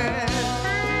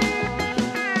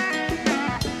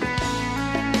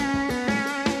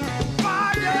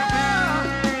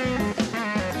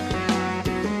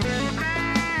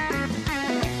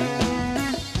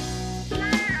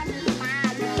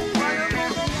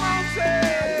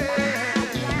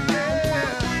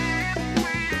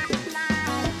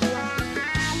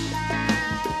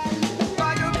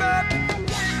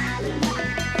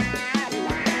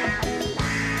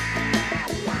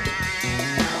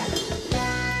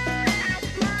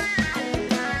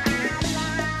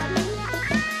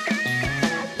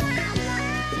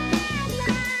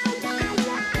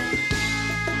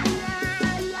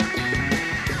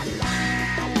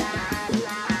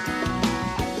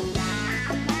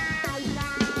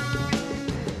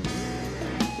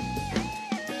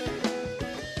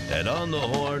 And on the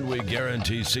horn, we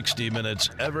guarantee 60 minutes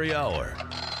every hour.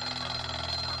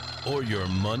 Or your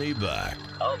money back.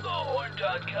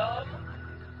 OnTheHorn.com.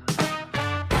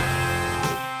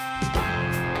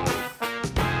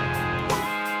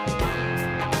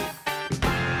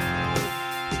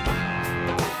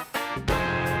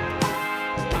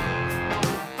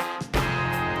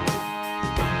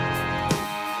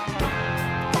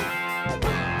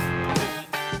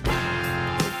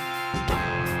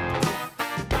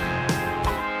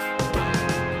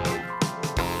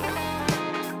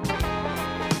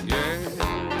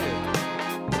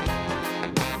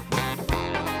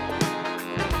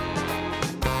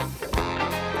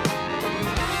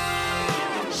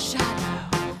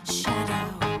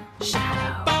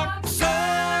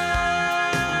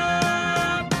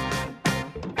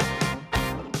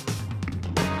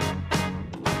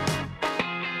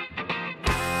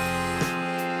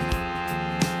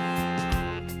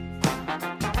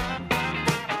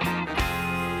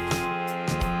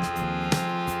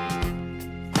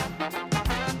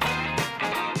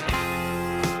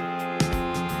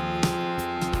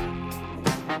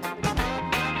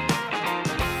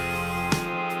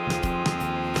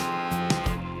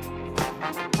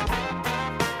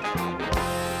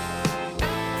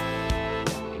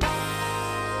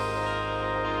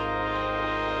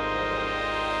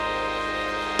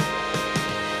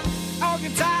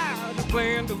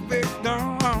 Playing the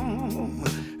victim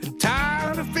and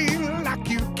tired of feeling like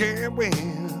you can't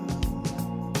win.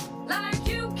 Like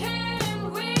you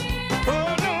can win.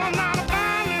 Oh, no, I'm not a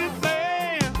violent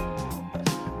man.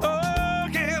 Oh,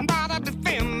 yeah, but I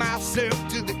defend myself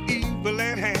to the evil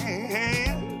at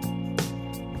hand.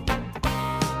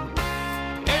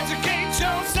 Educate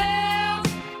yourself,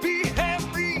 be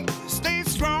happy, stay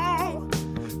strong.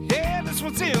 Yeah, that's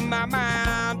what's in my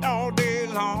mind all day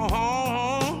long.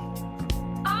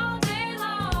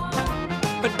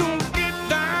 But don't get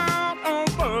down on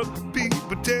what the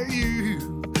people tell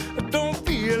you. I don't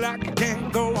feel like I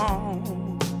can't go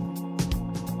on.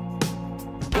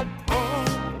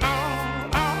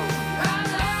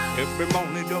 Every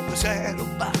morning you're a shadow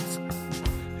box.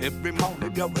 Every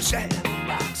morning you're a shadow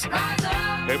box.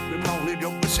 Every morning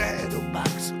you're a shadow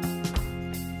box.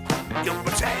 You're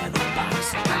a shadow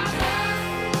box.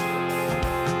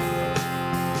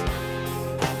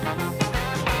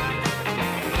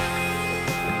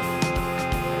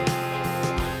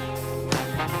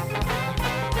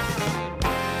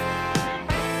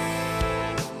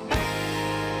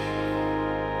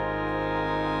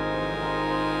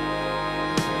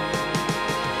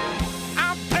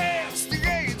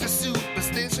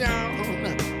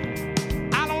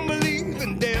 I don't believe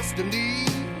in destiny.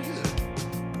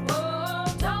 Oh,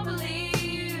 don't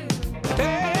believe.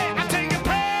 Hey, I take a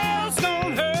pass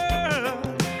on her.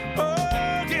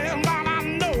 Oh, yeah, but I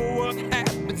know what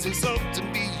happens is up to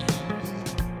me.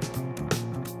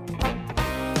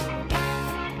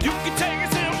 You can take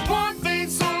us in one thing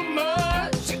so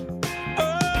much.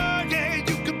 Oh, yeah,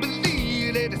 you can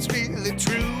believe that it's really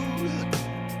true.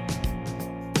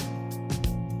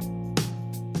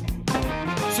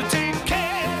 So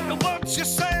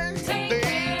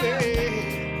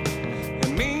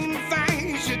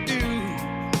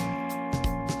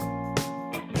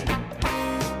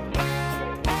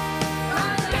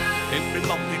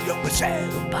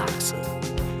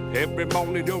Every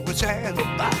morning you're a saddle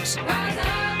box.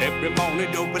 Every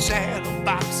morning you're a saddle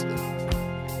box.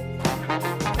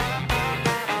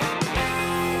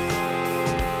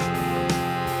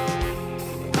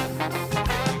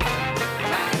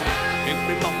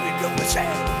 Every morning you're a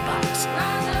saddle box.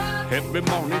 Every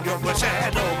morning you're a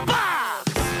saddle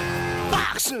box.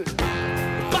 Boxing,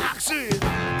 boxing,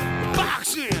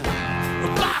 boxing,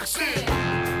 boxing,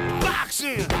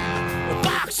 boxing,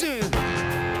 boxing,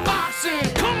 boxing.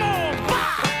 Come on,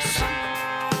 box.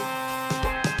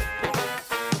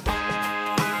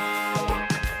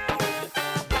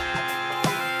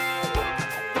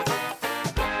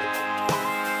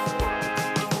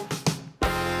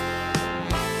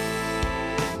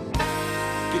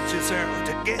 Get yourself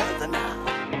together now.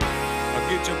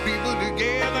 Get your people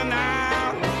together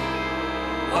now.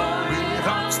 It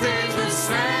all stays the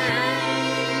same.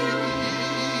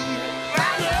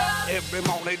 Every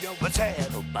morning you're a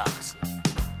saddle box.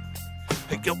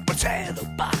 You're a saddle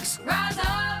box.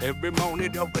 Every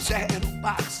morning you're a saddle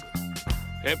box.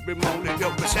 Every morning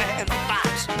you're a saddle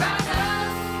box.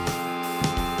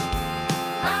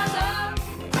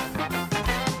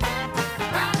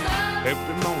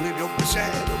 Every morning you're a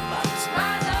saddle box.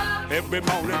 Every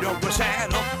morning you're a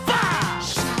saddle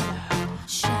box.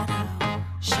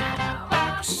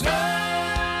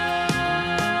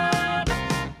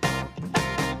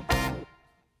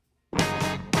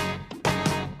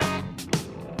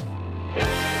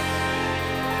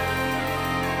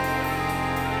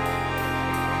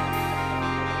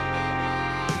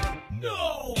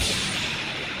 No!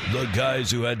 The guys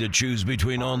who had to choose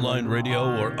between online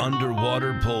radio or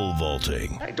underwater pole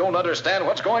vaulting. I don't understand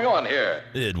what's going on here.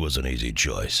 It was an easy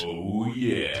choice. Oh,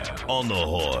 yeah. On the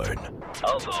Horn.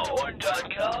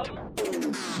 OnTheHorn.com.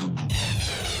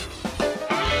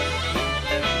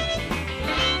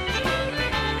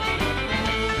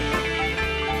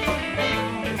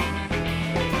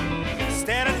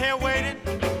 Standing here waiting,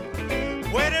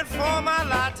 waiting for my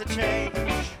life to change.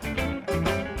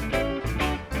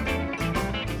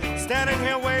 Standing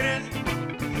here waiting,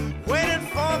 waiting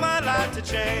for my life to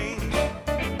change.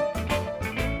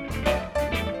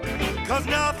 'Cause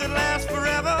nothing lasts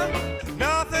forever,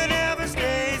 nothing ever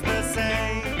stays the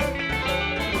same.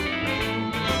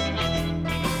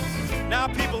 Now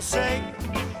people say,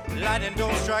 lightning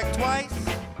don't strike twice.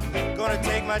 Gonna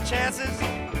take my chances,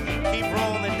 keep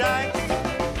rolling the dice.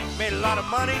 Made a lot of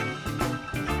money,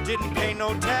 didn't pay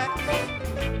no tax.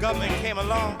 Government came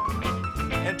along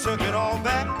and took it all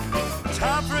back.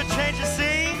 Time for a change of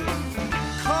scene.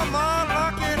 Come on,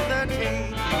 Lucky 13.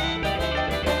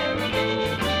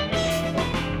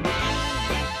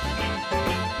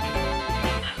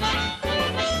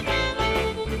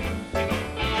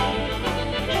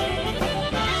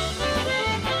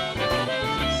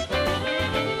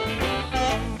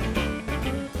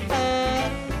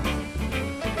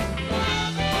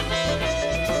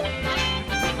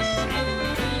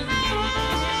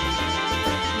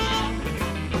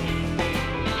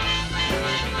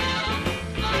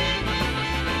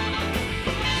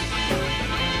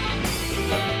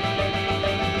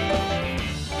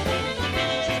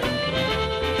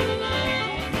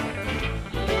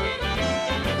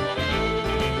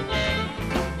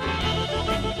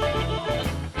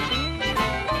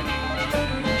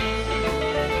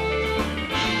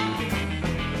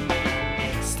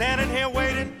 Standing here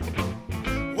waiting,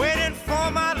 waiting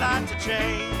for my life to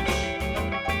change.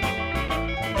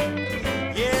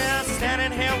 Yeah,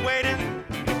 standing here waiting,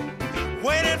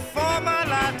 waiting for my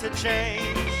life to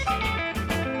change.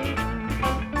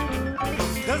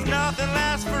 'Cause nothing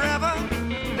lasts forever,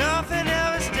 nothing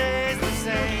ever stays the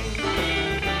same.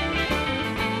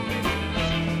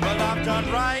 Well, I've done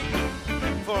right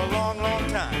for a long, long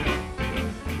time.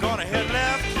 Gonna head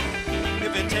left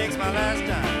if it takes my last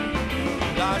time.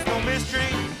 Life's no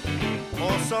mystery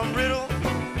or some riddle.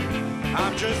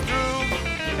 I'm just through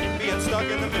being stuck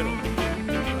in the middle.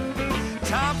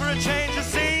 Time for a change of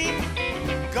scene.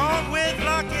 Gone with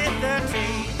Lucky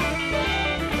 13.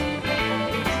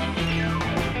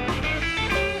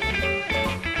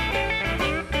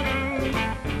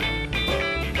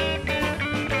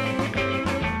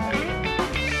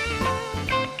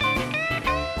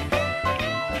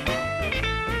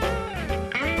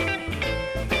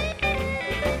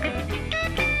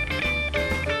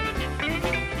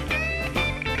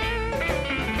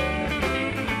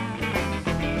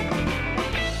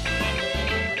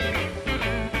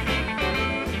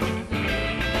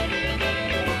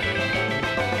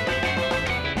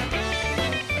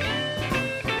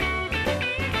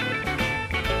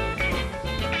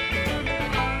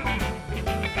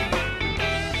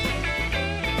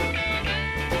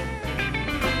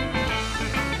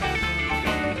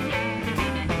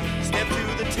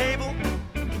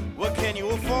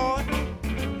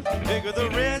 bigger the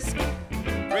risk,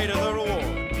 greater the reward.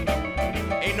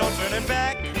 Ain't no turning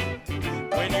back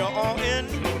when you're all in.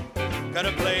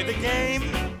 Gotta play the game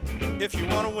if you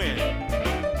wanna win.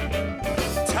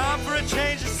 Time for a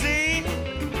change of scene.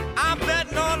 I'm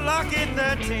betting on lucky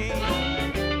 13.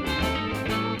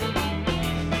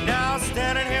 Now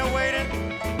standing here waiting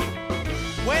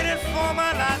for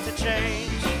my life to change.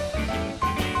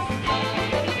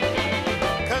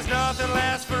 'Cause nothing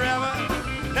lasts forever,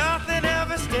 nothing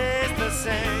ever stays the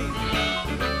same.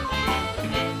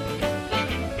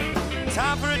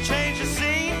 Time for a change of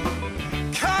scene.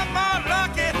 Come on,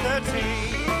 lucky 13.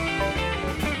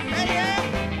 Hey, yeah.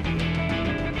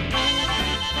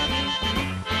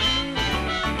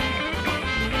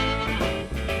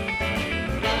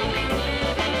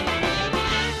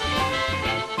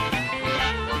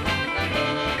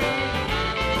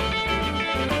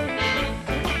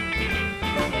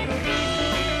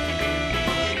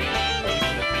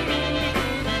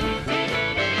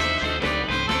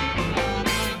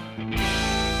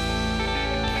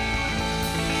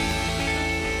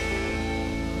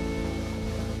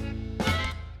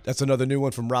 That's another new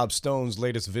one from Rob Stone's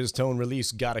latest VizTone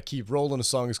release, Gotta Keep Rollin'. The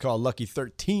song is called Lucky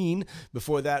 13.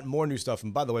 Before that, more new stuff.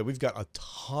 And by the way, we've got a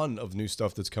ton of new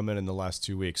stuff that's come in the last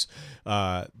 2 weeks.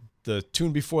 The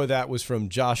tune before that was from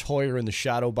Josh Hoyer and the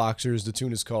Shadow Boxers. The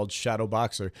tune is called Shadow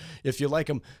Boxer. If you like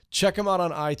them, check them out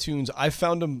on iTunes. I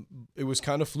found them, it was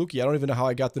kind of fluky. I don't even know how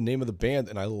I got the name of the band,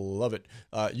 and I love it.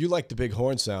 You like the big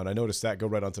horn sound. I noticed that. Go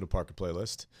right onto the Parker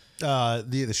playlist.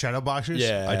 The Shadow Boxers?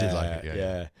 Yeah. I did like it.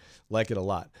 Yeah. Like it a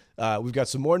lot. We've got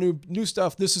some more new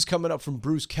stuff. This is coming up from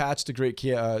Bruce Katz, the great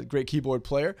keyboard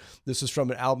player. This is from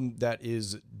an album that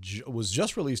was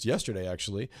just released yesterday,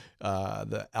 actually.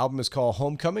 The album is called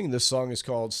Homecoming. This song is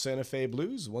called Santa Fe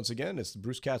Blues. Once again, it's the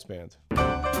Bruce Katz Band.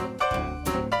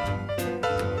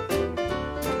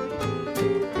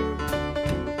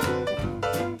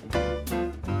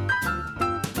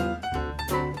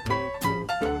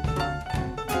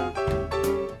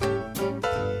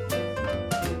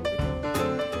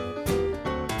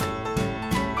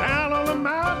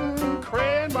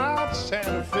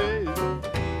 Santa Fe,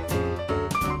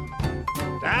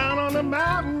 down on the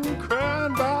mountain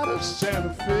crying by the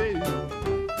Santa Fe.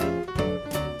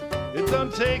 It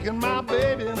done taken my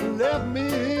baby and left me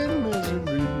in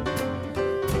misery.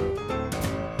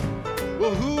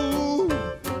 Well,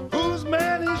 whose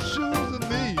many shoes are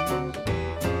these?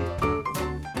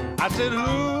 I said,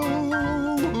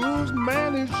 whose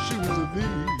many shoes are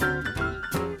these?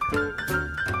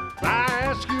 I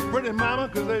ask you, pretty mama,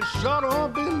 'cause they sure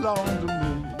don't belong to me.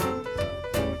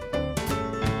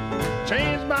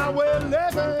 Change my way of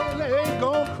living, they ain't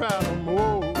gonna cry no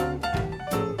more.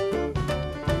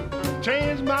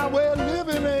 Change my way of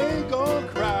living, they ain't gonna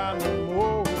cry no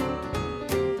more.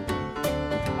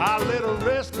 I let a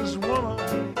restless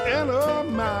woman enter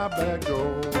my back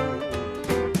door.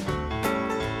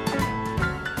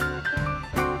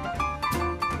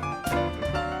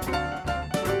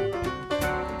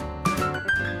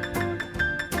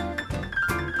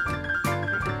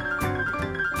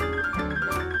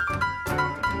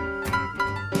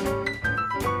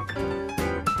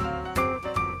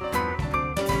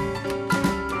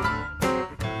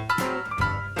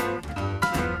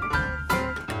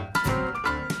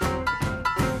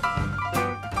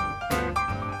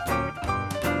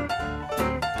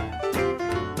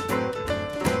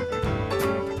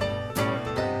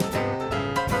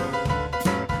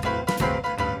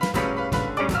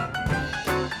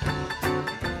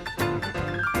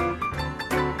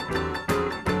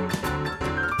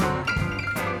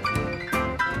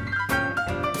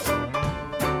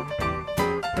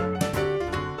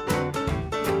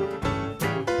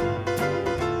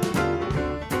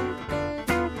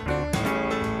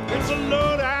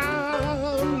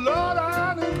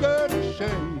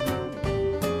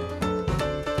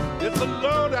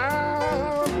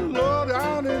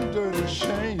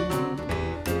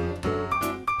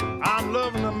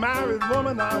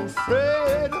 I'm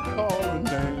afraid to call her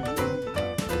name.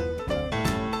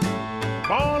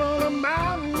 Born on a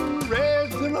mountain,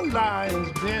 raised in a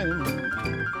lion's den.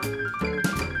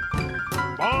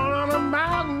 Born on a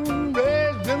mountain,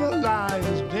 raised in a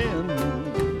lion's den.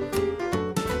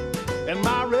 And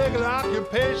my regular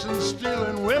occupation's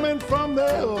stealing women from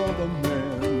their other men.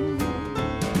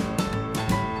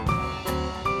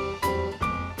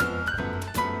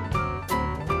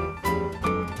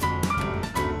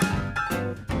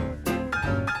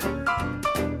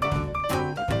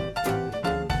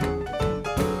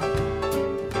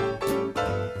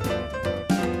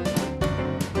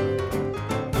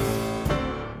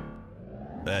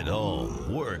 At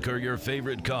home, work, or your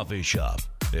favorite coffee shop.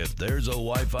 If there's a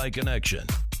Wi-Fi connection,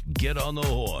 get on the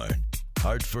horn.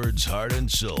 Hartford's Heart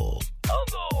and Soul. On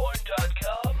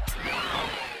thehorn.com.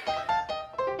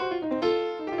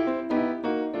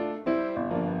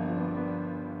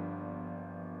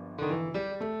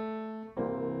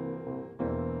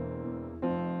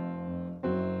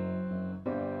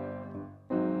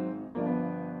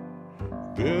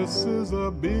 This is a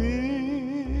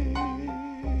big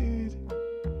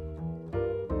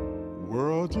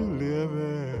world you live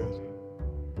in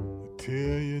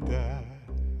till you die.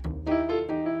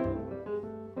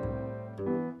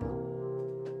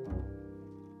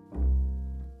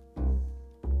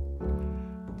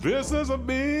 This is a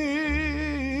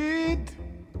big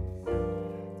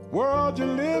world you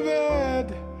live in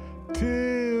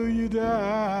till you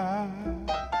die.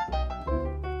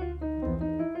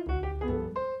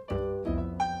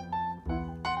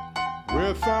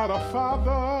 Without a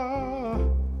father,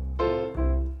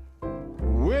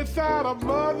 without a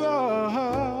mother,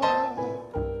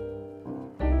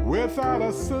 without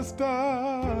a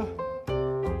sister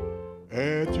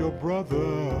and your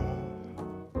brother.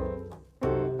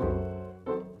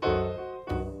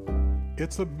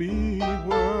 It's a big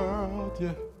world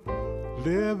you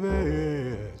live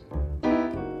in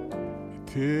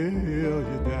till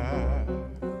you die.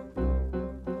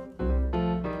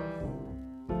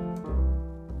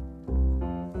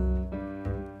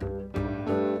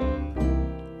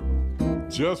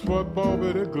 Just what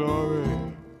moment of glory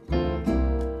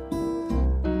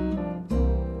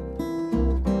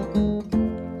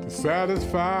to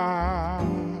satisfy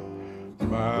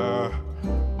my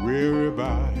weary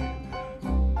body.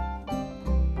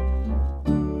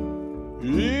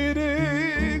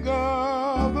 Eating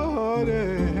of the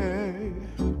honey,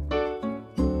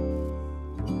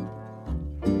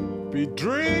 be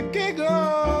drinking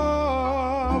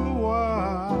of the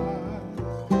wine,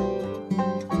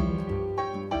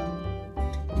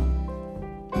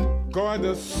 going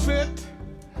to sit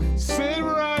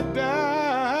right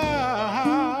down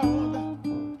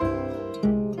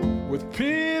with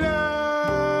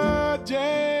Peter,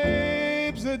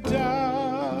 James, and John.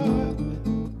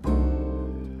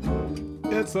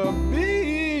 It's a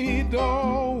mean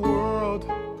old world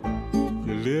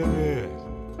you live in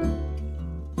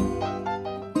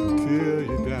till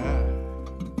you die.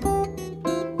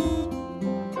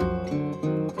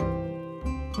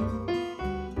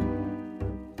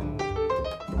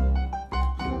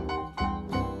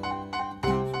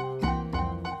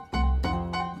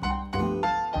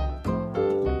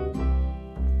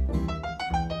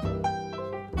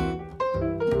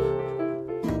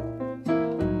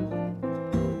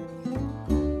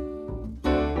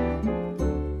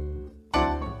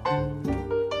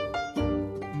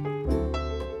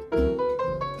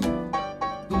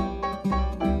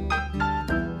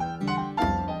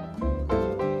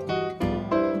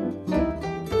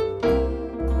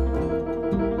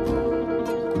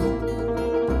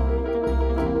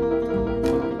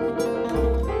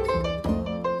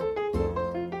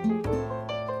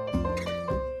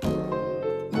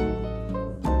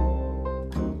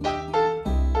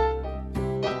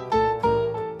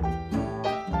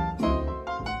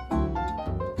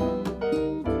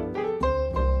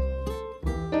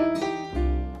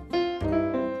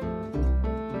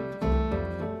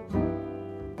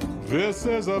 This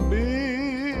is a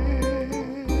big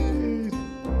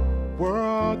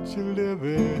world you live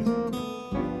in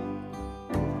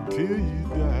till you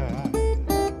die.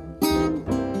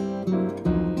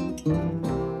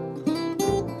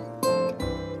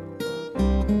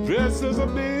 This is a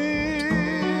big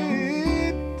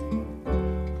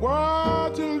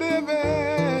world you live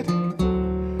in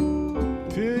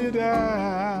till you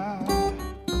die.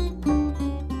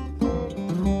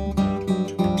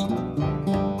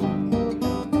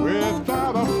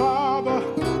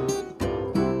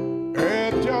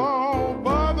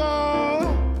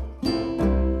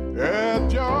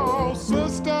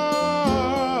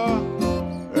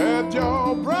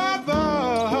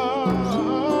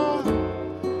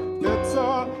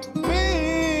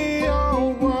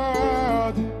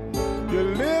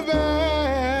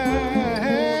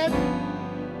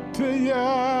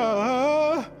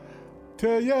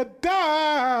 Till you die.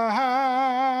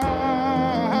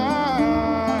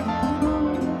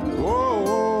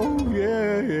 Oh,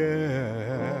 yeah,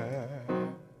 yeah.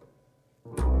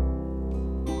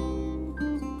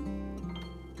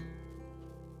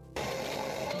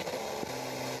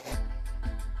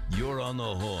 You're on the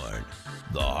Horn,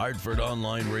 the Hartford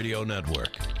Online Radio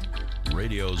Network.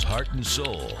 Radio's heart and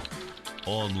soul.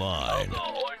 Online.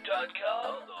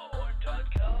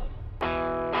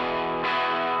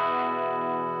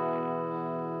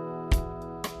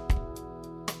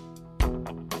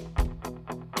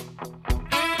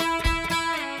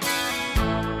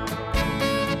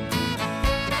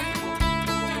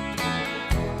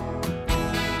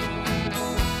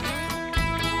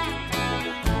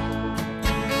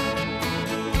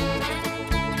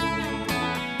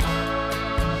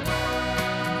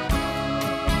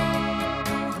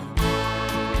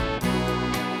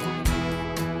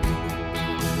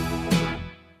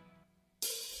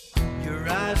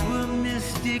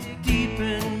 lipstick deep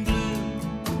in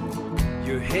blue.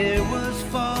 Your hair was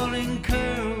falling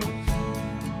curls.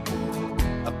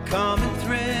 A common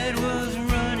thread was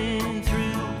running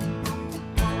through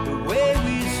the way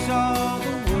we saw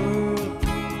the world.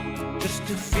 Just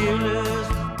a fearless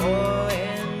boy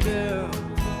and girl.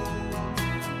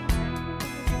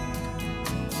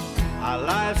 Our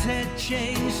lives had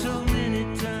changed so many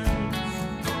times.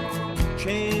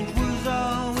 Change was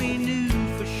all we knew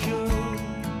for sure.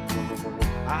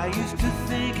 I used to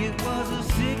think it was a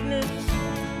sickness,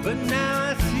 but now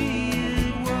I see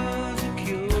it was a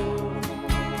cure.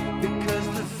 Because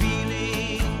the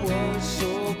feeling was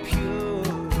so pure.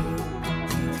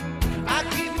 I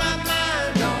keep my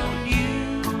mind on you.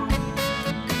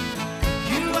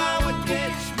 You are what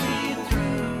gets me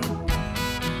through.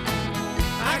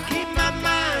 I keep my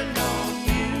mind on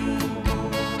you.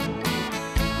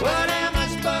 What am I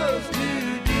supposed to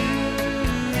do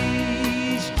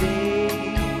each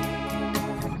day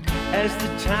as the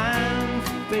time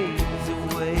fades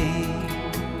away?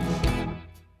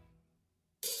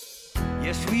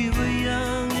 Yes, we were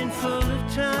young and full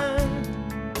of time.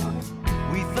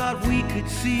 We thought we could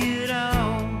see it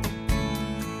all.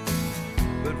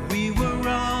 But we were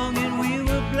wrong and we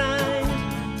were blind.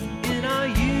 In our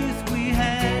youth we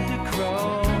had to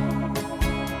crawl.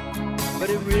 But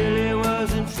it really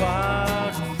wasn't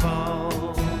far to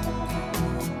fall.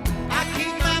 I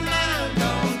keep my mind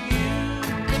on you.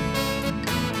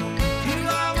 You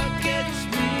are what gets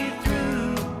me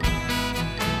through.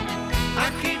 I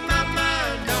keep my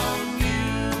mind on you.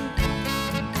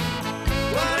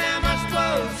 What am I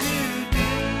supposed to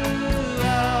do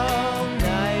all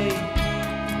night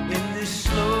in this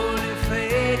slowly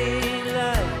fading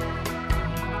light?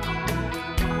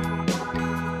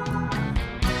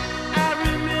 I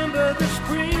remember the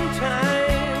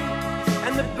springtime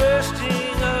and the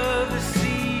bursting of the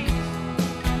seas,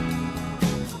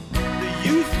 the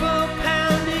youthful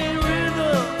pounding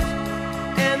rhythms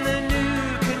and the new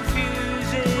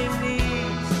confusing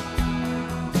needs.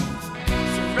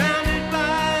 Surrounded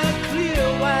by a clear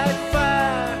white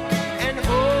fire and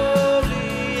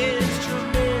holy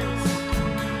instruments,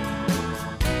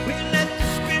 we let the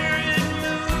spirit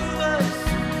move us,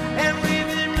 and we've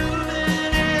been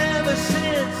moving ever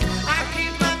since. I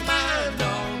keep my mind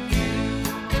on you.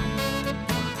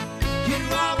 You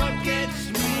are what gets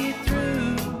me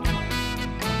through.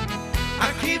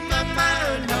 I keep my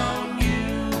mind on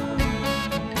you.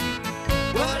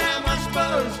 What am I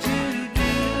supposed to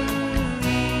do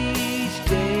each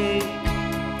day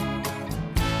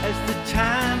as the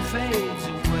time fades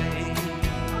away?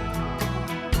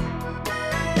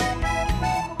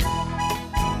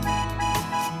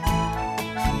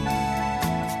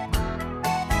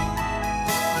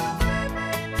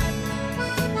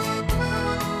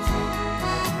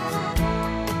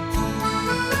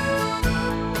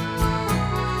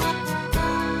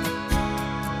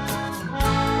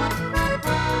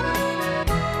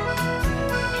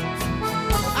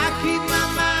 I keep my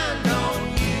mind on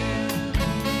you.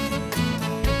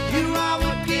 You are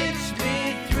what gets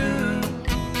me through.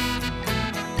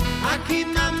 I keep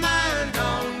my mind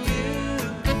on you.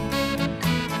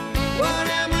 What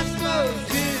am I supposed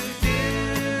to do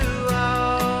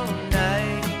all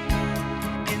night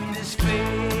in this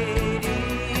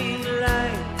fading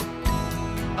light?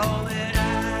 All that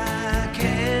I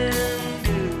can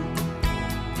do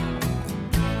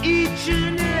each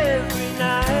and every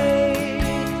night,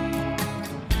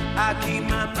 I keep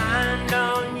my mind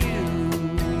on you.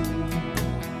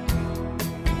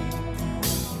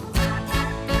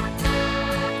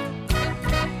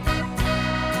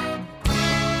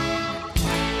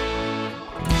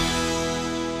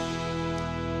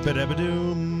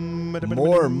 Ba-da-ba-doom,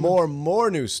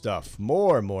 More new stuff.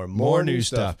 More new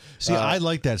stuff. See, I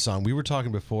like that song. We were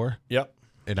talking before. Yep.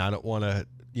 And I don't want to,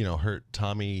 hurt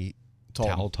Tommy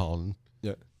Talton.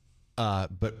 Yeah.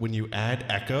 But when you add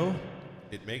echo,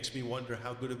 it makes me wonder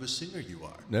how good of a singer you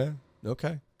are. Yeah.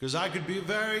 Okay. Because I could be a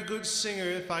very good singer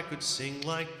if I could sing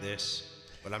like this.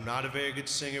 But I'm not a very good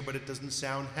singer, but it doesn't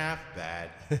sound half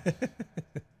bad.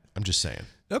 I'm just saying.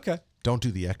 Okay. Don't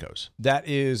do the echoes. That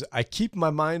is I Keep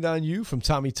My Mind on You from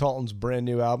Tommy Talton's brand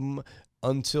new album,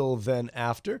 Until Then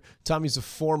After. Tommy's a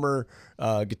former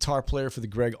guitar player for the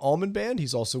Greg Allman Band.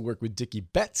 He's also worked with Dickie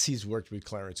Betts. He's worked with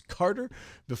Clarence Carter.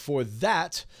 Before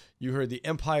that, you heard the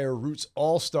Empire Roots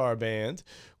All-Star Band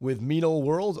with Mean Old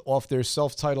World off their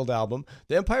self-titled album.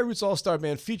 The Empire Roots All-Star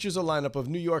Band features a lineup of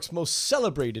New York's most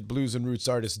celebrated blues and roots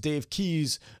artists: Dave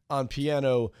Keys on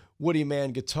piano, Woody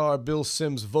Mann guitar, Bill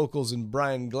Sims vocals, and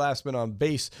Brian Glassman on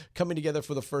bass, coming together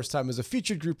for the first time as a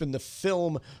featured group in the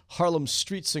film Harlem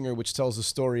Street Singer, which tells the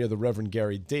story of the Reverend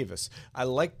Gary Davis. I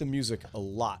like the music a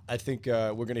lot. I think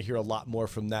we're going to hear a lot more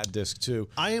from that disc, too.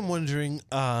 I am wondering,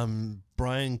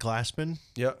 Brian Glassman?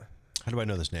 Yeah. How do I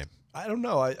know this name? I don't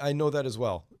know. I know that as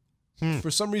well.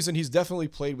 For some reason, he's definitely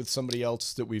played with somebody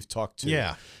else that we've talked to.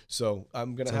 Yeah. So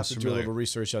I'm going to have to do a little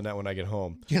research on that when I get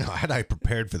home. You know, had I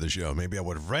prepared for the show, maybe I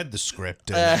would have read the script.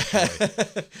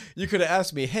 You could have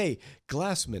asked me, hey,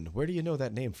 Glassman, where do you know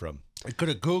that name from? I could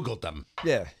have Googled them.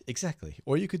 Yeah, exactly.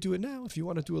 Or you could do it now if you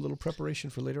want to do a little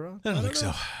preparation for later on. I don't think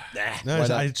so. Nah,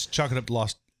 I just chalk it up to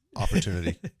lost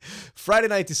opportunity. Friday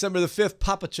night, December the 5th,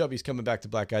 Papa Chubby's coming back to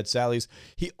Black Eyed Sally's.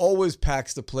 He always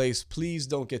packs the place. Please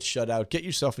don't get shut out. Get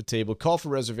yourself a table. Call for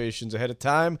reservations ahead of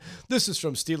time. This is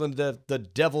from Stealing the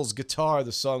Devil's Guitar.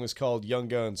 The song is called Young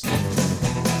Guns.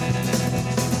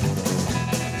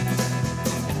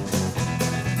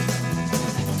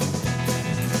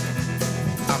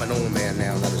 I'm an old man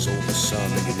now, not as old as some,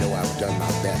 and you know I've done my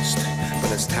best.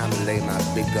 But it's time to lay my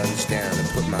big guns down and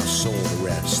put my soul to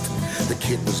rest. The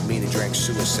kid was mean, he drank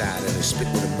suicide, and he spit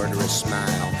with a murderous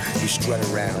smile. He strut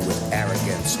around with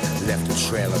arrogance, left a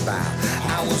trail of bile.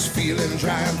 I was feeling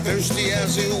dry and thirsty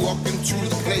as he walked into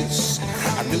the place.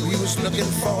 I knew he was looking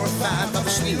for a fight by the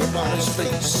sneer upon his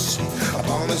face.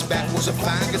 Upon his back was a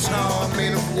fine guitar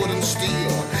made of wood and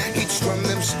steel. He'd strum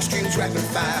them 6 strings rapid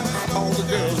fire, all the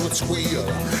girls would squeal.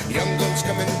 Young guns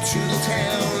coming to the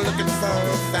town looking for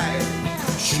a fight.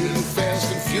 Shooting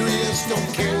fast and furious,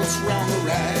 don't care what's wrong or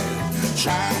right.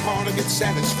 Trying hard to get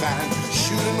satisfied,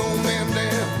 shoot an old man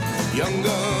down. Young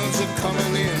guns are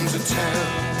coming into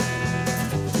town.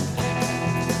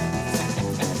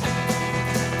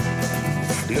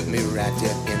 Look me right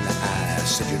dead in the eye,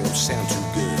 said you don't sound too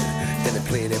good. Then they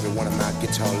played every one of my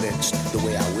guitar licks the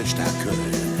way I wished I could.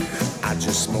 I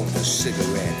just smoked a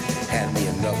cigarette, had me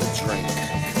another drink,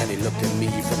 and he looked at me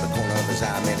from the corner of his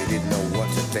eye, man, he didn't know what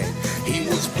to think. He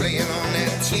was playing on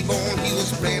that T-bone, he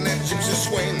was playing that gypsy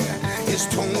swing. His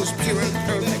tone was pure and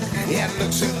perfect, he had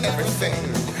looks and everything.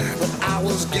 But I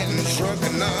was getting drunk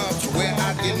enough to where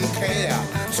I didn't care.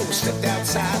 So I stepped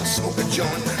outside to smoke a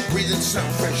joint, breathing some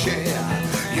fresh air.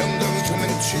 Young guns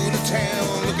coming to the town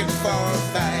looking for a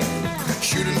fight.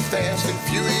 Shooting fast and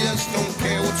furious, don't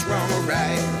care what's wrong or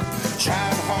right.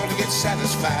 Trying hard to get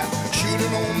satisfied, shoot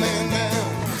an old man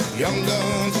down. Young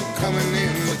guns are coming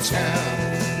into town.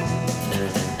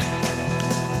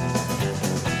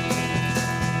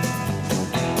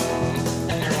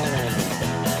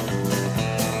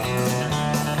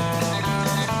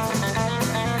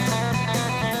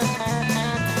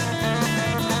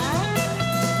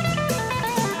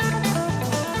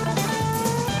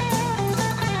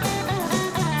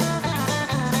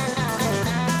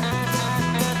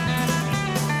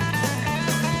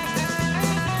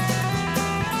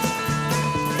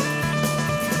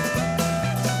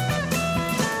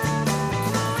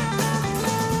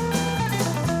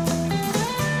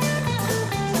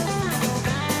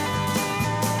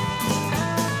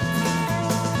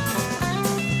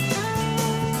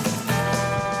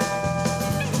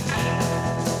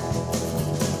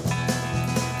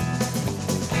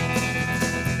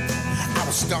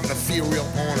 Starting to feel real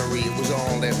ornery, it was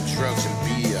all them drugs and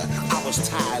beer. I was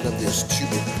tired of this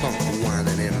stupid punk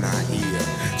whining in my ear.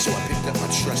 So I picked up my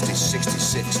trusty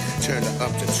 66, turned it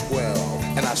up to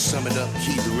 12, and I summoned up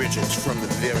Keith Richards from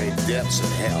the very depths of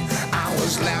hell. I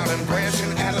was loud and brash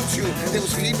in attitude, there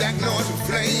was feedback, noise, and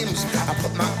flames. I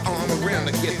put my arm around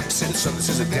the kid, said, son, this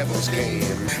is a devil's game.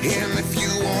 And if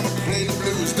you want to play the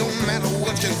blues, don't matter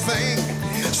what you think,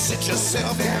 sit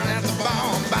yourself down at the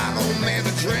bar and buy an old man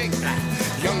a drink.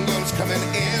 Young guns coming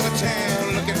into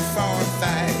town looking for a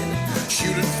fight.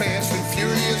 Shooting fast and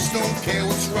furious, don't care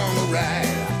what's wrong or right.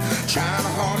 Trying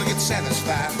hard to get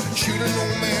satisfied, shoot an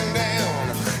old man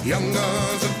down. Young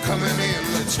guns are coming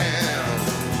into town.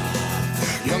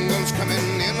 Young guns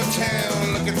coming into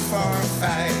town looking for a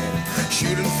fight.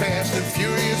 Shooting fast and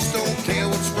furious, don't care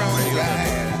what's wrong or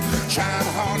right. Trying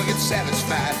hard to get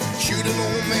satisfied, shoot an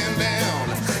old man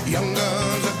down. Young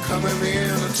guns are coming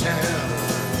into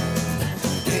town.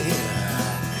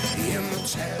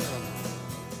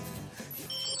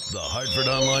 The Hartford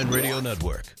Online Radio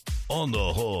Network. On the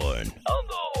Horn. On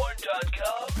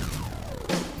thehorn.com.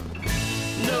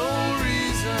 No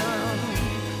reason,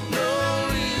 no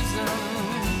reason,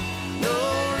 no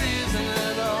reason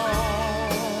at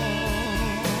all.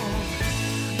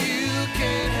 You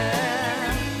can't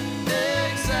have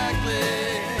exactly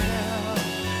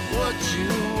what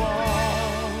you want.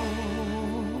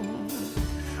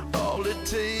 All it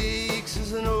takes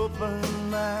is an open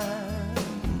mind.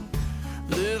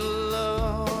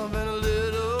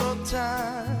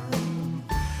 time.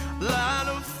 Light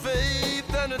of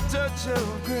faith and a touch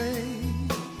of grace.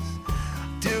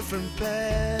 Different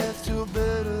path to a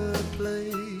better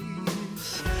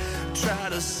place. Try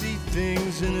to see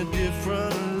things in a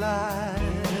different light.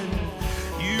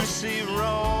 You see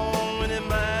wrong when it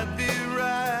might be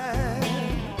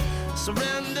right.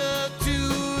 Surrender to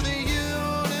the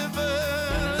universe.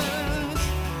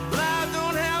 Life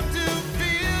don't have to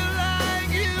feel like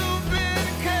you've been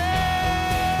cursed.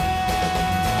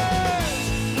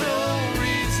 No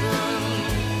reason,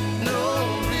 no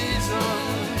reason,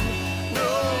 no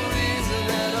reason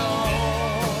at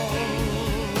all.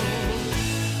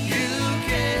 You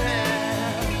can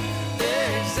have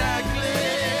exactly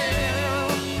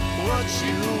what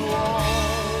you want.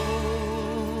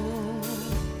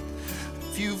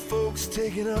 Few folks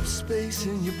taking up space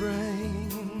in your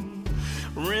brain.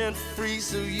 Rent free,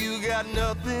 so you got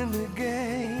nothing to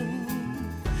gain.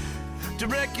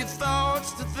 Direct your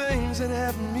thoughts to things that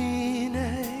have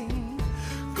meaning.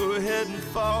 Go ahead and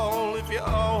fall if you're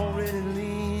already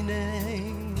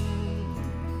leaning.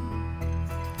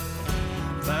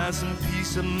 Find some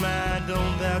peace of mind,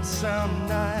 don't that sound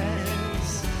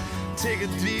nice? Take a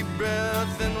deep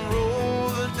breath and roll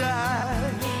the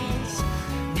dice.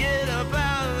 Get up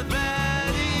out of the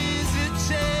bed, easy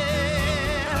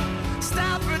chair.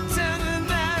 Stop pretending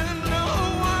that no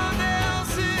one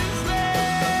else is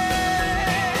there.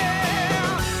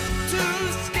 Too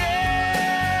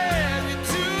scared, you're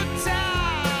too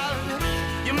tired.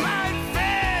 You might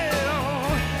fail,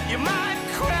 you might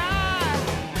cry.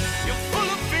 You're full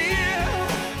of fear,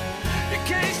 you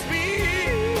can't speak.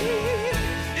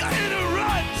 You're in a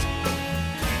rut,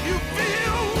 you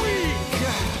feel weak.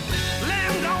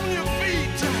 Land on your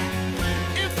feet.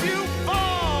 If you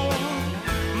fall,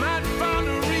 might find a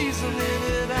reason in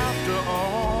it after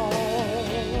all.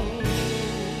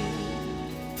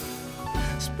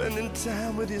 Spending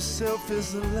time with yourself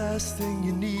is the last thing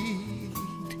you need.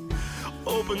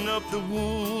 Open up the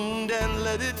wound and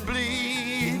let it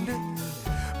bleed.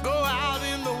 Go out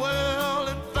in the world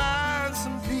and find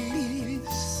some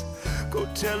peace. Go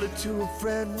tell it to a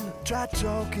friend, try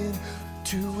talking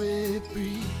to a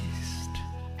priest.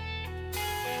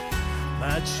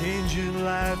 Might change your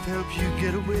life, help you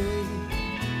get away.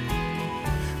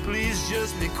 Please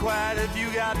just be quiet if you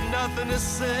got nothing to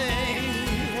say.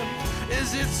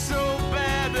 Is it so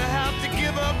bad to have to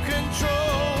give up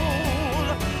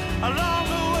control? Along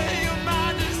the way you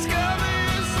might discover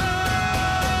your soul.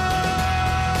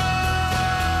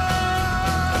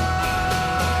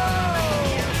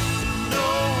 No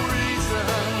reason,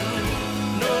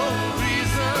 no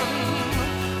reason,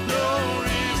 no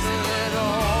reason at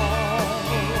all.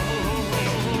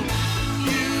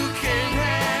 You can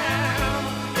have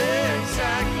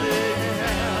exactly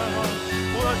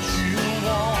what you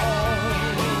want.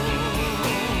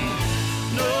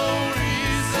 No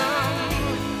reason,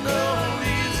 no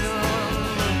reason,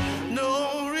 no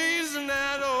reason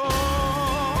at all.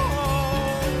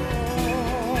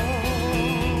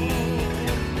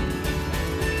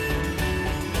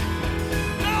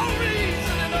 No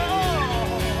reason at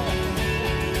all.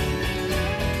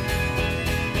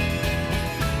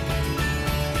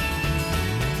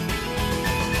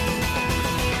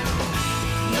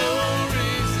 No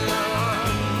reason,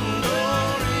 no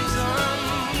reason,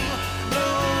 no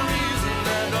reason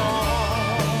at all.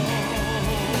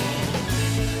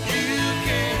 You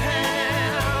can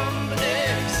have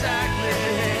exactly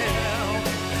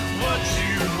what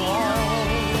you want.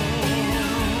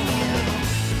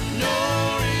 No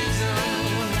reason,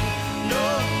 no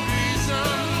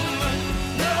reason,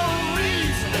 no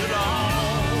reason at all.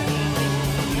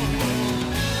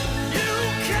 You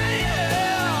can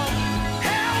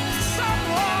help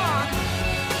someone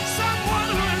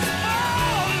who is falling.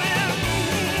 No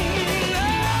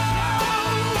reason,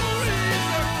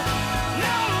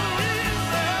 no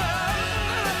reason,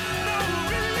 no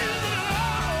reason at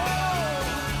all.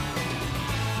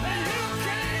 You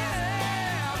can have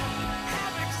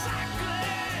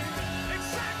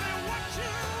exactly what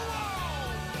you want.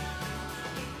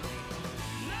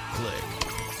 Click,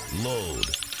 load,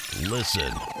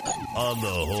 listen on the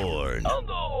horn. On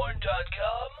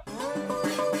thehorn.com.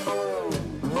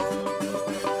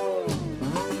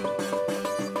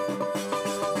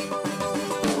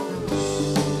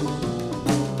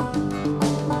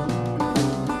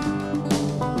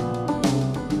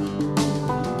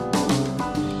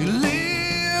 You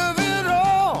live it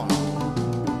all.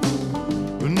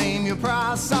 Name your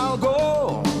price, I'll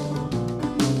go.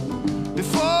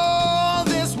 Before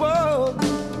this world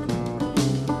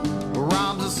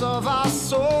robs us of our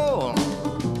soul.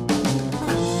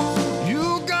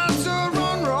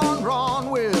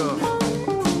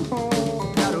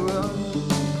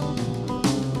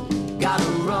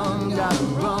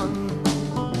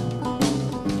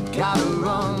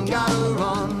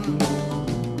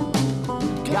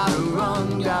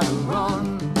 run, gotta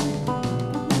run.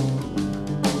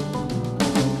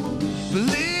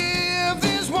 Believe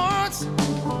these words,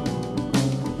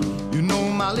 you know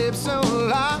my lips are a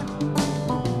lie.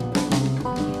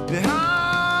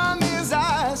 Behind these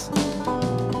eyes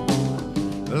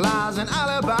lies an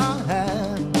alibi.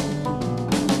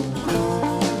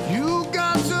 You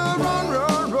got to run,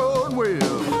 run, run,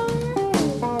 well.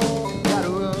 Gotta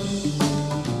run,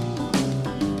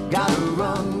 gotta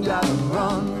run, gotta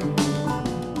run.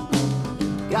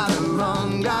 Gotta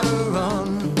run, gotta run.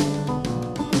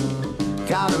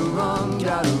 Gotta run,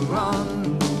 gotta run.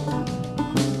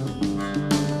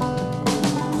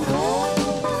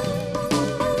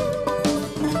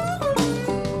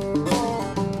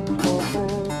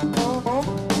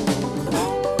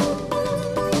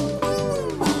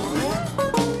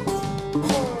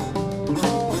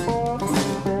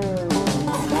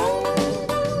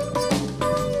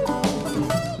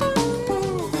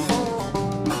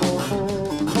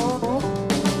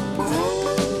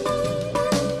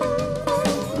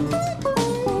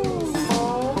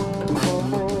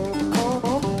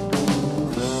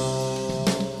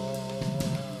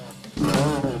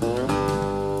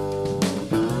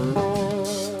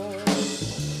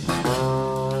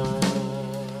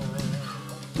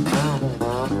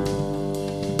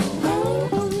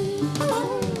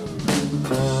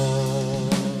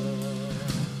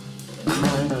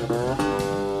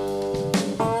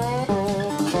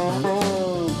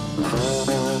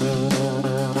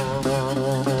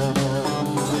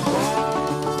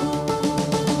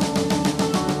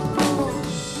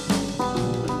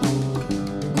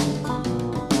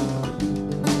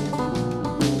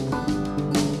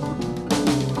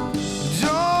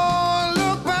 Don't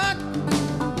look back.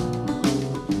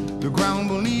 The ground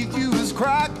beneath you is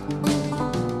cracked.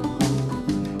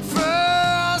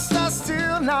 First I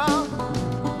still now.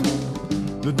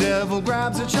 The devil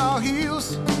grabs at your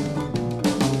heels.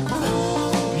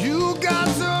 You got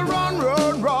to run,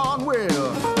 run, run.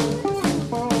 Well,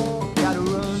 gotta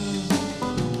run.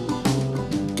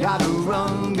 Gotta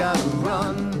run, gotta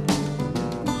run.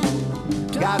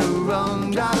 Gotta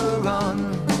run, gotta run.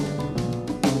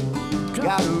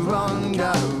 Gotta run,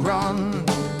 gotta run.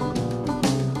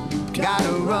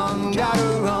 Gotta run, gotta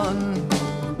run.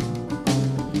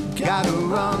 Gotta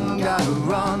run, gotta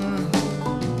run.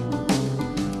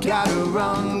 Gotta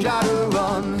run, gotta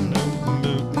run.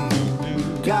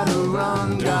 Gotta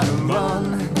run, gotta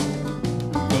run.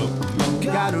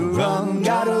 Gotta run,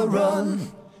 gotta run.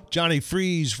 Johnny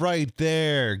Freeze right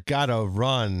there. Gotta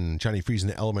Run. Johnny Freeze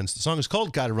and the Elements. The song is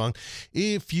called Gotta Run.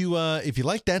 If you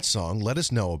like that song, let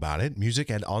us know about it.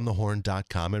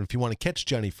 Music@onthehorn.com. And if you want to catch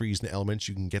Johnny Freeze and the Elements,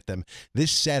 you can get them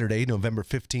this Saturday, November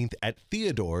 15th at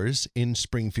Theodore's in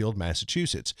Springfield,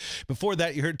 Massachusetts. Before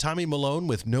that, you heard Tommy Malone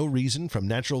with No Reason from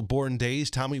Natural Born Days.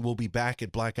 Tommy will be back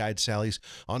at Black Eyed Sally's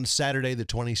on Saturday, the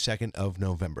 22nd of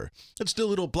November. Let's do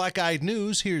a little Black Eyed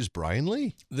news. Here's Brian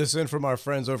Lee. This is in from our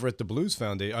friends over at the Blues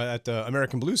Foundation, at the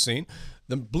American Blues Scene.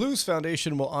 The Blues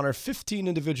Foundation will honor 15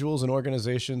 individuals and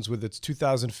organizations with its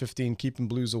 2015 Keeping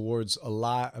Blues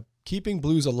Alive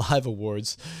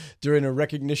Awards during a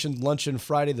recognition luncheon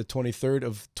Friday, the 23rd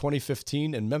of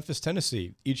 2015 in Memphis,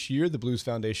 Tennessee. Each year, the Blues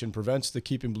Foundation presents the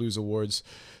Keeping Blues Awards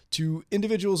to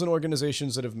individuals and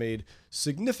organizations that have made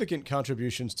significant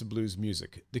contributions to blues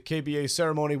music. The KBA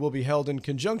ceremony will be held in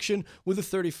conjunction with the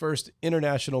 31st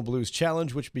International Blues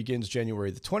Challenge, which begins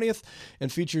January the 20th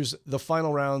and features the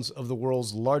final rounds of the world's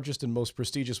largest and most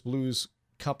prestigious blues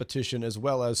competition, as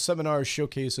well as seminars,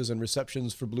 showcases, and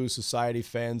receptions for Blues Society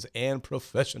fans and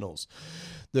professionals.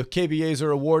 The KBAs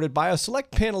are awarded by a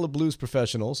select panel of blues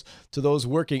professionals to those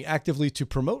working actively to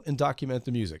promote and document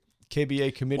the music.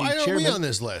 KBA committee Why chairman. are we on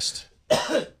this list?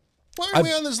 Why are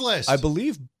we on this list? I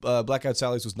believe Black Eyed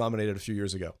Sally's was nominated a few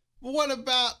years ago. What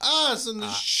about us and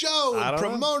the show I and don't know.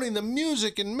 promoting the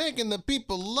music and making the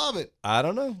people love it? I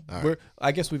don't know. All right.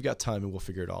 I guess we've got time and we'll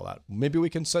figure it all out. Maybe we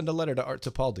can send a letter to Art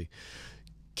Topaldi.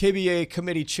 KBA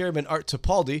Committee Chairman Art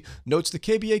Topaldi notes the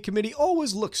KBA Committee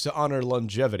always looks to honor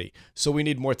longevity, so we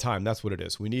need more time. That's what it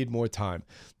is. We need more time.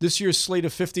 This year's slate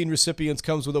of 15 recipients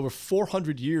comes with over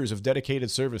 400 years of dedicated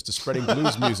service to spreading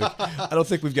blues music. I don't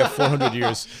think we've got 400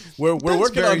 years. We're That's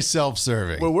working very on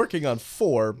self-serving. We're working on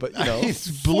 4, but you know,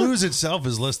 Blues itself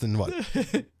is less than what?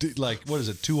 Like, what is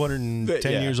it,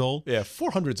 210 years old? Yeah,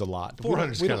 400's a lot.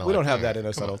 400's We kinda don't like, have all that in right,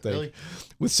 us, I come don't on, think. really?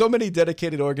 With so many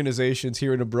dedicated organizations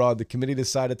here and abroad, the committee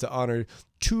decided to honor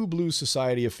 2 Blues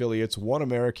Society affiliates, 1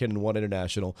 American and 1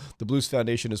 international. The Blues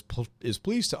Foundation is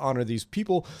pleased to honor these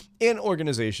people and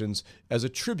organizations as a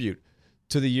tribute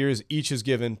to the years each has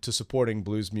given to supporting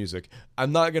blues music.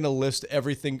 I'm not going to list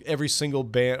every single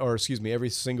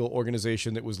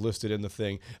organization that was listed in the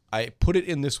thing. I put it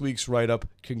in this week's write-up.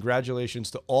 Congratulations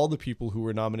to all the people who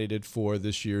were nominated for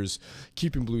this year's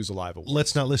Keeping Blues Alive Award.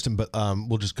 Let's not list them, but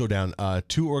we'll just go down.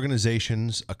 2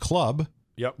 organizations, a club,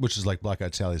 yep, which is like Black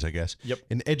Eyed Sally's, I guess. Yep.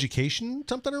 An education,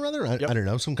 something or other. I don't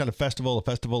know, some kind of festival,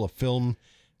 a film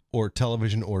or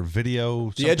television or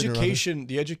video. The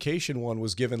education one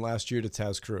was given last year to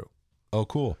Taz Crew. Oh,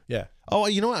 cool. Yeah. Oh,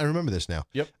 you know what? I remember this now.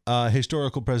 Yep.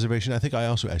 Historical preservation. I think I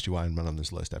also asked you why I'm not on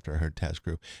this list after I heard Taz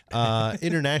Crew.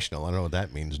 International. I don't know what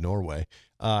that means. Norway.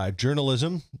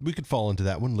 Journalism. We could fall into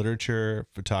that one. Literature,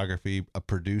 photography, a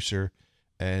producer,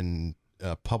 and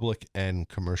public and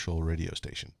commercial radio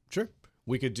station. Sure.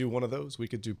 We could do one of those. We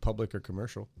could do public or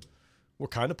commercial. We're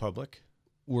kind of public.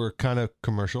 We're kind of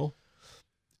commercial.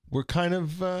 We're kind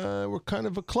of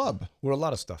a club. We're a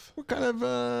lot of stuff. We're kind of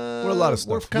we're a lot of stuff.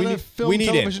 We're kind of film,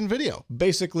 television, video.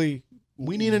 Basically,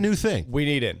 we need a new thing. We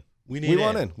need in. We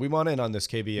want in. We want in on this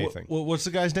KBA thing. What's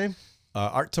the guy's name?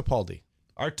 Art Tipaldi.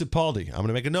 Art Tipaldi. I'm going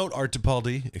to make a note. Art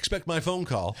Tipaldi. Expect my phone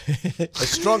call. A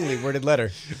strongly worded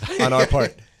letter on our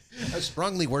part. A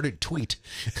strongly worded tweet.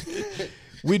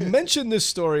 We'd mentioned this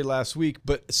story last week,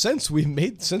 but since we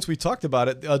talked about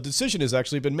it, a decision has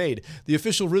actually been made. The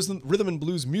official Rhythm and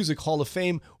Blues Music Hall of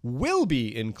Fame will be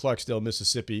in Clarksdale,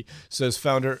 Mississippi, says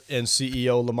founder and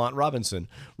CEO Lamont Robinson.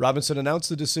 Robinson announced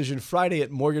the decision Friday at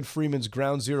Morgan Freeman's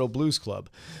Ground Zero Blues Club.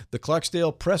 The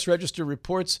Clarksdale Press Register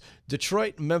reports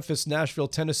Detroit, Memphis, Nashville,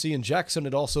 Tennessee, and Jackson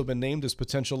had also been named as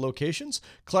potential locations.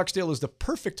 Clarksdale is the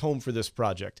perfect home for this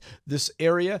project. This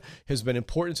area has been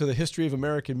important to the history of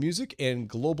American music and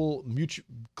global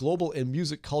and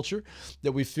music culture,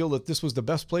 that we feel that this was the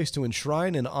best place to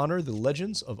enshrine and honor the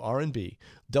legends of R&B.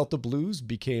 Delta Blues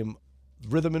became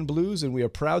Rhythm and Blues, and we are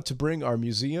proud to bring our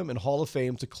museum and Hall of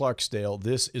Fame to Clarksdale.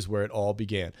 This is where it all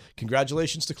began.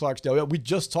 Congratulations to Clarksdale. We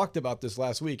just talked about this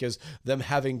last week as them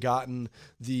having gotten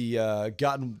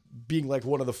being like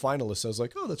one of the finalists. I was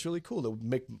like, oh, that's really cool. That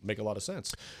would make a lot of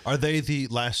sense. Are they the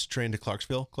last train to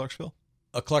Clarksville?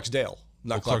 Clarksdale.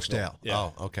 Not Clarksdale. Yeah.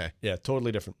 Oh, okay. Yeah,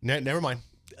 totally different. Never mind.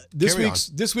 This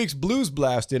week's Blues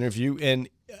Blast interview, and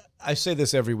I say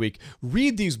this every week,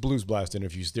 read these Blues Blast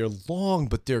interviews. They're long,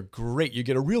 but they're great. You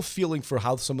get a real feeling for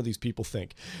how some of these people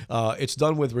think. It's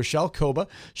done with Rochelle Koba.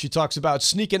 She talks about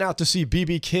sneaking out to see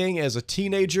B.B. King as a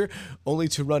teenager, only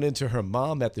to run into her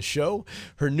mom at the show.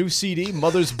 Her new CD,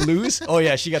 Mother's Blues. Oh,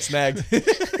 yeah, she got snagged.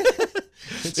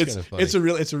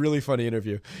 It's a really funny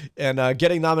interview, and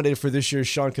getting nominated for this year's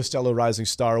Sean Costello Rising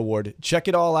Star Award. Check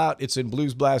it all out. It's in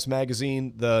Blues Blast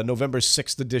magazine, the November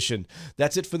 6th edition.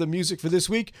 That's it for the music for this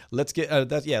week. Let's get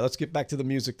back to the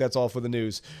music. That's all for the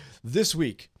news. This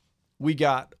week we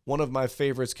got one of my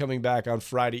favorites coming back on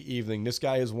Friday evening. This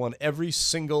guy has won every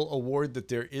single award that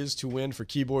there is to win for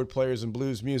keyboard players in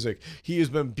blues music. He has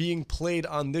been being played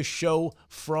on this show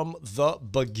from the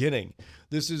beginning.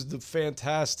 This is the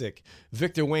fantastic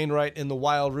Victor Wainwright and the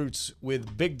Wild Roots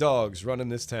with Big Dogs running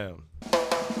this town.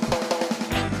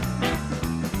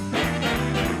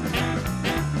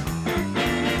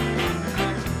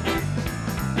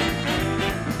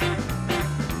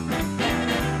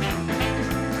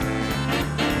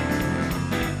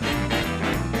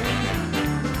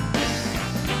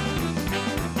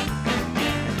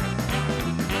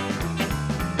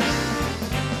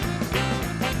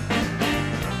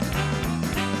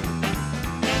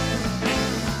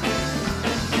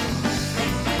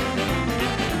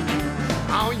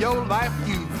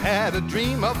 Had a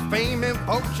dream of fame and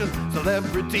fortune,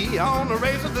 celebrity on the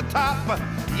race at the top.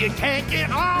 You can't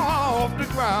get off the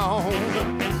ground.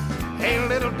 Hey,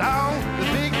 little dog, the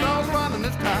big dog's running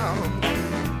this town.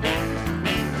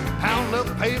 Pound the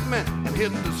pavement and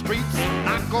hit the streets.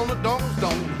 Knock on the doors,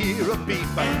 don't hear a beat.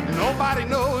 But nobody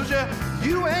knows you,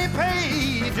 you ain't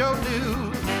paid your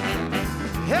dues.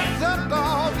 Heads up,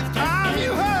 dog, it's time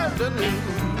you heard the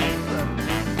news.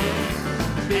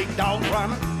 Big dog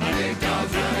running. Big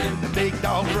dog's running. The big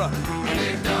dog's running.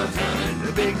 Big dog's running.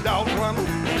 The big dog's running.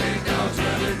 Big dog's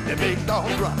running. The big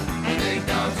dog's running. Big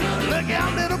dog's running. Look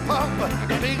out, little pup.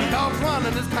 The big dog's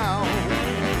running this town.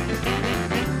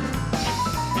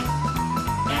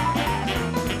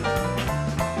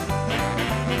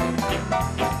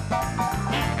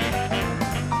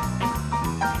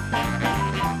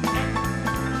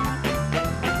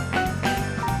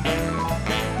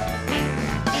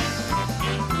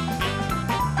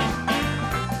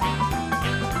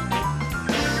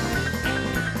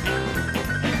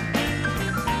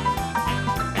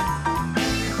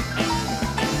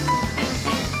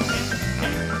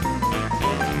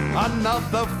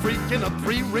 Another freak in a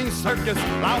three-ring circus.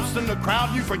 Lost in the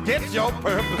crowd, you forget your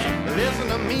purpose. Listen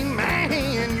to me,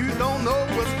 man, you don't know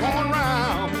what's going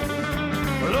round.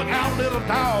 Look out, little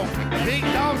dog, the big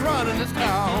dog's running this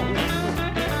town.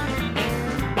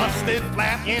 Busted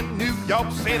flat in New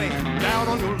York City, down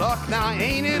on your luck, now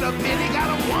ain't it a pity?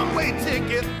 Got a one-way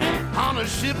ticket on a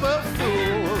ship of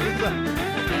fools.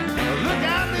 Look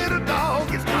out, little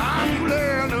dog, it's time you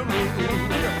learn the rules.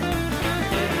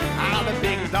 How the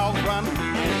big dog's running,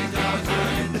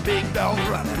 the big dog's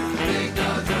running,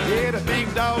 yeah, the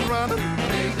big dog's running,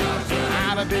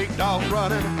 how the big dog's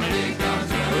running.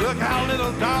 Look how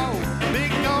little dog,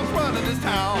 big dog's running this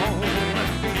town.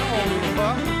 Come on, little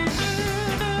buck.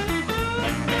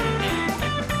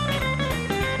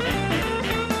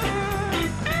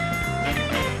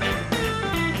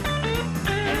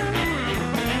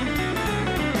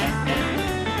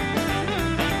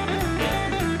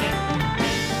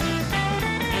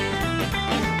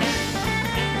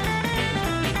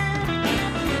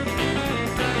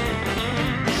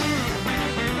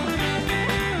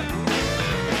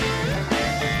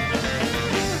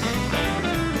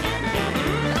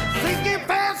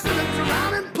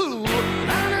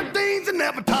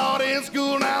 Never taught in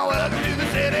school, now welcome to the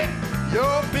city.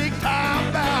 You're big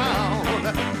time bound.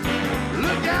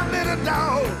 Look out, little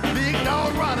dog, big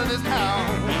dog running this town.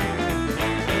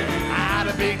 Ah,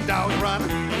 the big dog's running,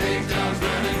 big dog's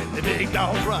running, the big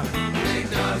dog's running, big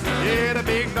dog's running. Yeah, the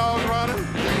big dog's running,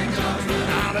 big dog's running.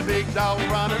 Ah, the big dog's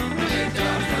running, big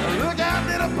dog's running. Look out,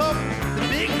 little pup, the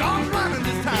big dog's running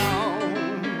this town.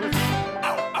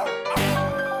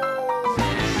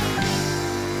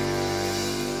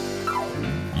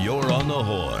 You're on the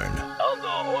horn.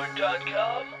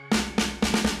 OnTheHorn.com.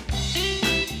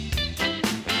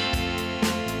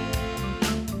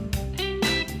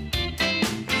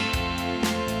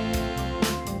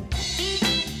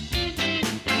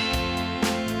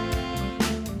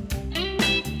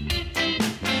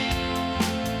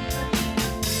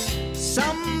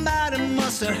 Somebody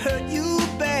must have hurt you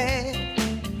bad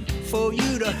for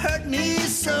you to hurt me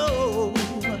so.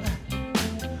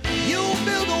 You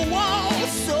build a wall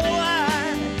so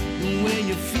high when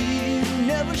your fear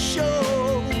never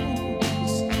shows.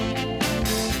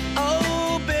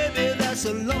 Oh, baby, that's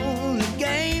a lonely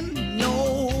game.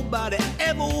 Nobody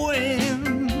ever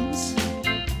wins.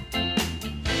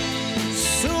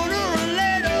 Sooner or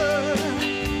later,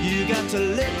 you got to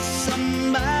let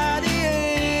somebody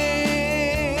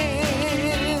in.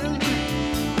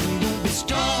 Don't be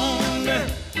stronger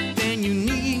than you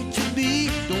need to be.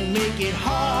 Don't make it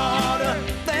harder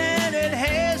than it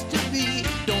has to be.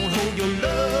 Don't hold your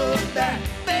love back,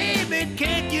 baby,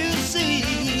 can't you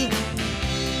see?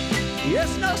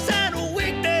 It's no sign of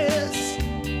weakness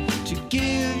to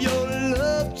give your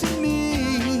love to me.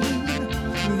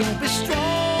 Don't be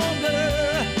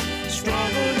stronger,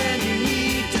 stronger than you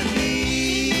need to be.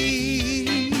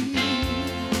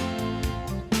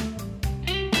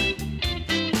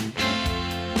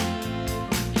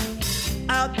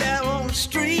 Out there on the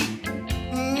street,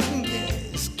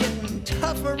 it's getting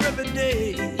tougher every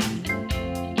day.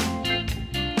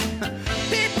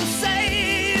 People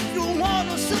say if you want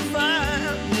to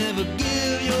survive, never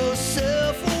give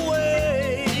yourself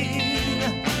away.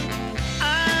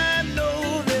 I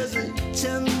know there's a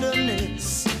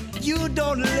tenderness you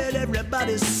don't let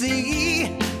everybody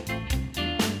see.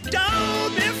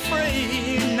 Don't be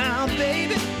afraid now,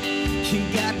 baby. You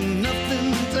got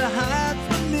nothing to hide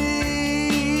from me.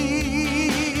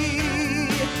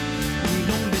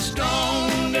 Don't be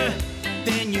stronger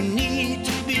than you need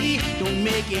to be. Don't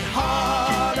make it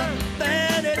harder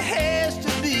than it has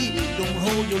to be. Don't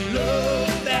hold your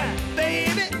love back,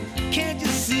 baby. Can't you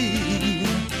see?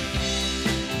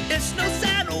 It's no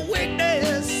sign of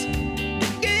weakness to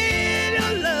give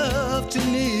your love to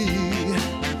me.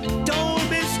 Don't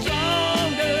be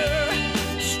stronger,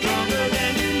 stronger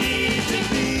than you need to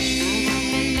be.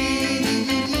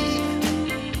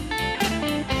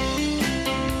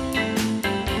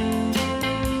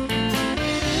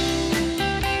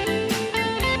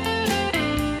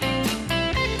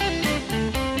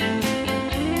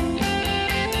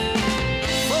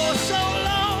 For so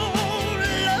long,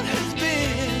 love has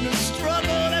been a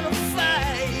struggle and a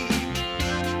fight.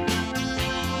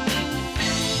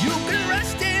 You can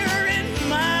rest here in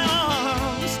my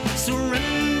arms,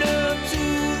 surrender to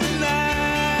the night.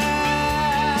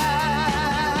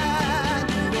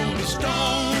 Don't be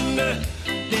stronger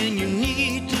than you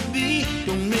need to be.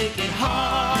 Don't make it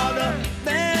harder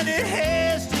than it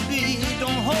has to be.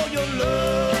 Don't hold your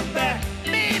love back,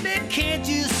 baby, can't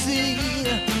you see?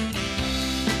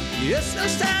 It's no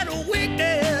sign of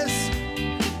weakness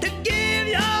to give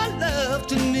your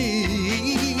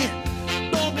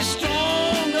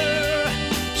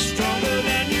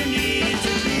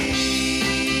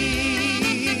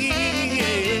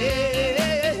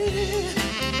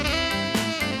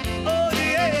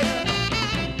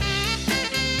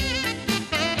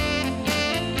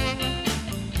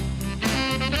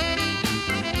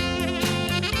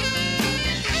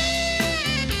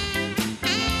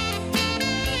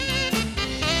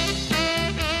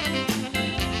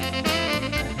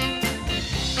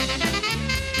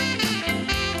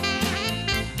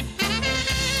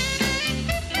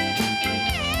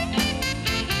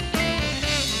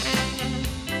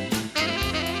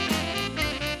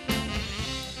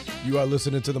You are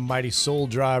listening to the Mighty Soul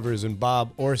Drivers and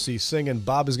Bob Orsi singing.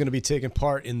 Bob is going to be taking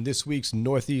part in this week's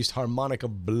Northeast Harmonica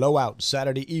Blowout,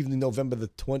 Saturday evening, November the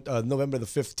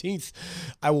 15th.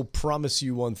 I will promise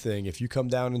you one thing. If you come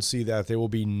down and see that, there will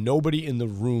be nobody in the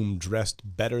room dressed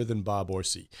better than Bob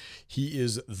Orsi. He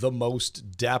is the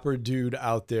most dapper dude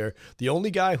out there. The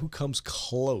only guy who comes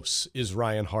close is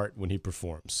Ryan Hart when he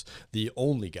performs. The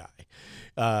only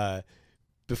guy.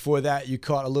 Before that, you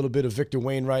caught a little bit of Victor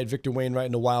Wainwright. Victor Wainwright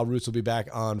and the Wild Roots will be back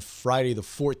on Friday the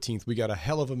 14th. We got a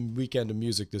hell of a weekend of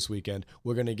music this weekend.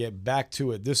 We're going to get back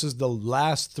to it. This is the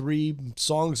last 3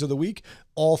 songs of the week.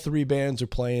 All 3 bands are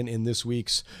playing in this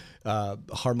week's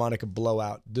Harmonica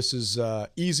Blowout. This is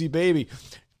Easy Baby.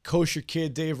 Kosher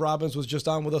Kid Dave Robbins was just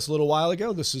on with us a little while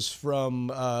ago. This is from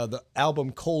the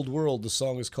album Cold World. The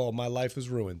song is called My Life is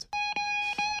Ruined.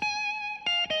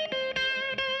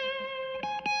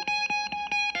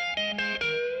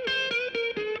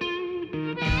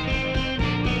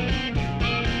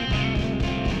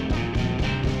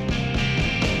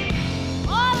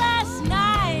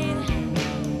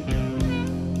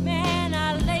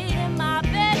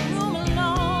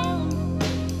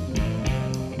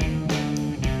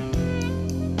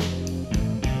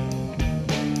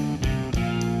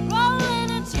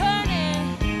 Rolling and turning,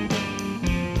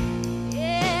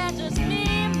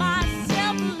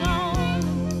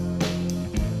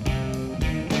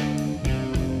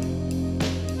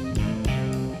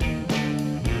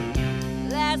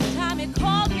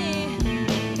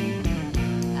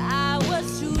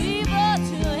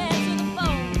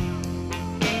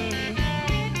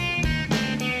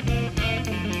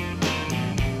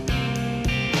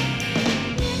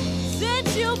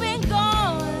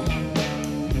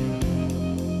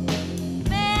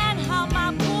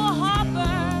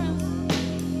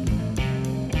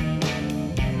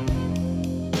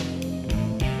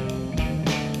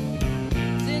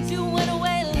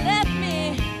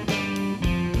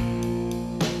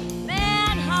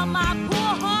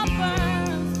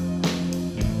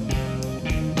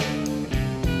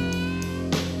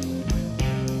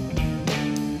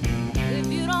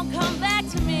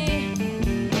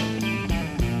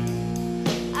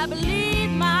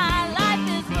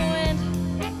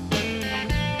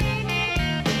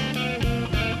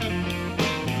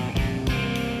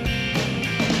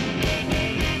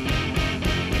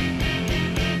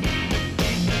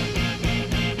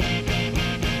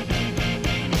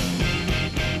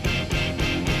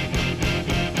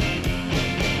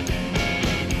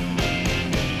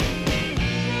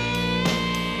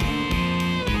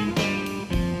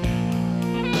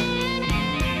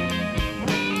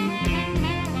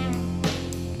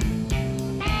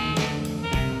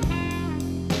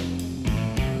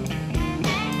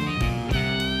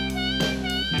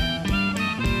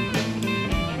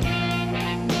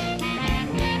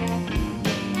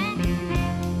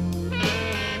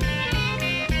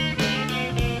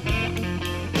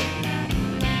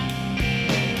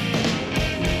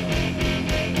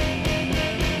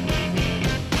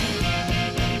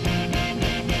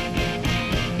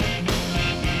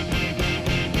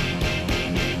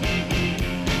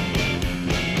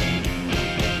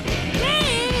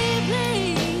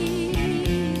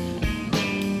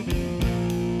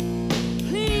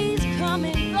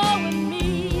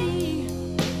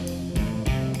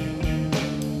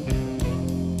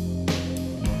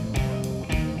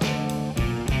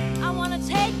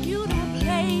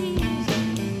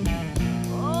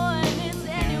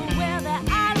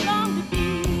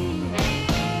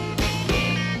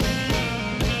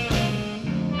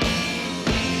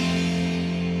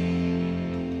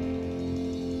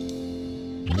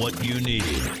 what you need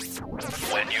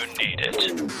when you need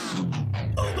it.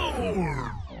 On the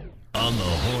Horn. On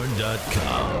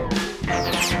thehorn.com.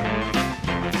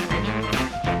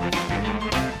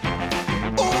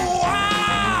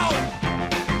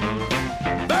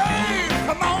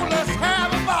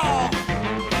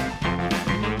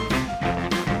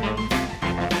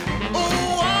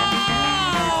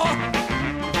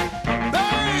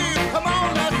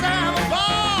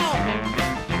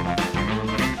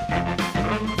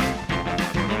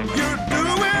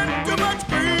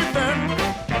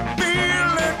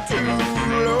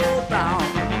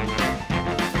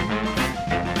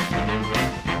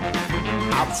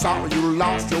 Sorry you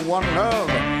lost your one love.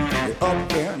 You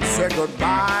up and said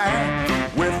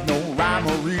goodbye with no rhyme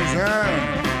or reason.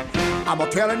 I'm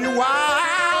telling you why.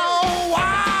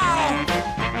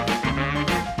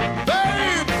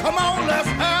 Babe, come on, let's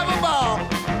have a ball.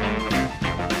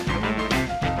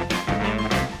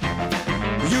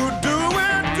 You're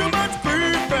doing too much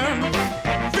creeping,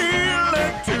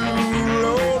 feeling too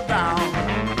low down.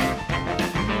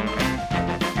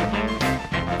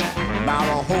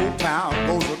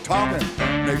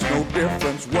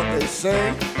 difference what they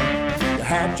say. You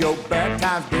had your bad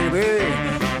times, baby.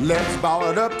 Let's ball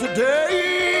it up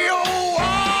today. Oh,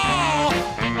 oh.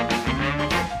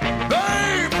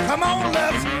 Babe, come on,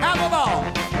 let's have a ball.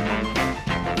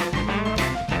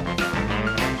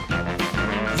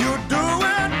 You're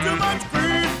doing too much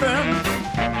grieving,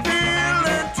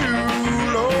 feeling too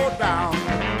low down.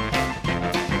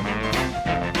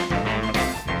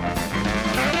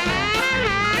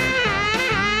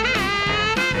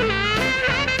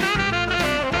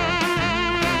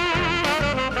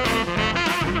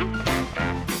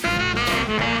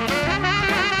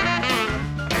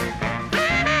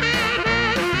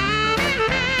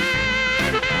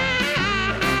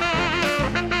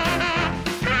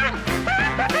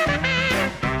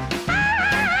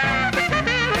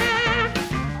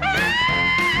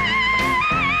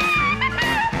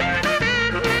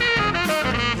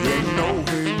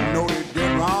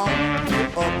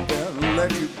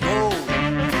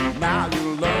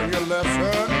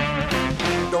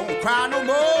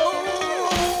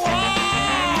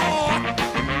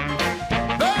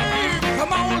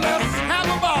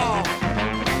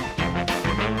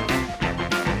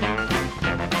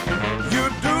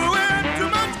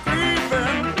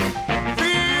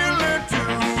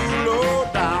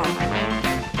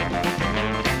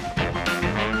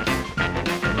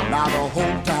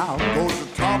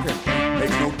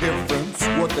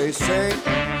 They say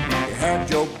you had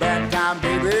your bad time,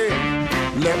 baby.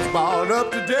 Let's ball it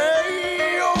up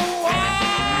today. Oh,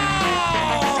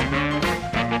 oh.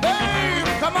 Babe,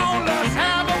 come on, let's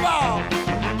have a ball.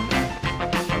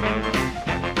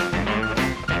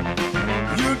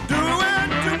 You're doing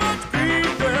too much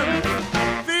grieving,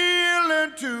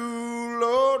 feeling too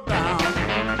low down.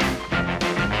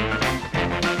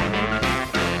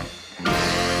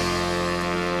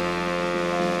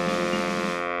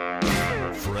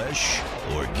 Fresh,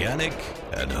 organic,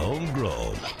 and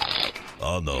homegrown.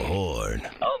 On the Horn.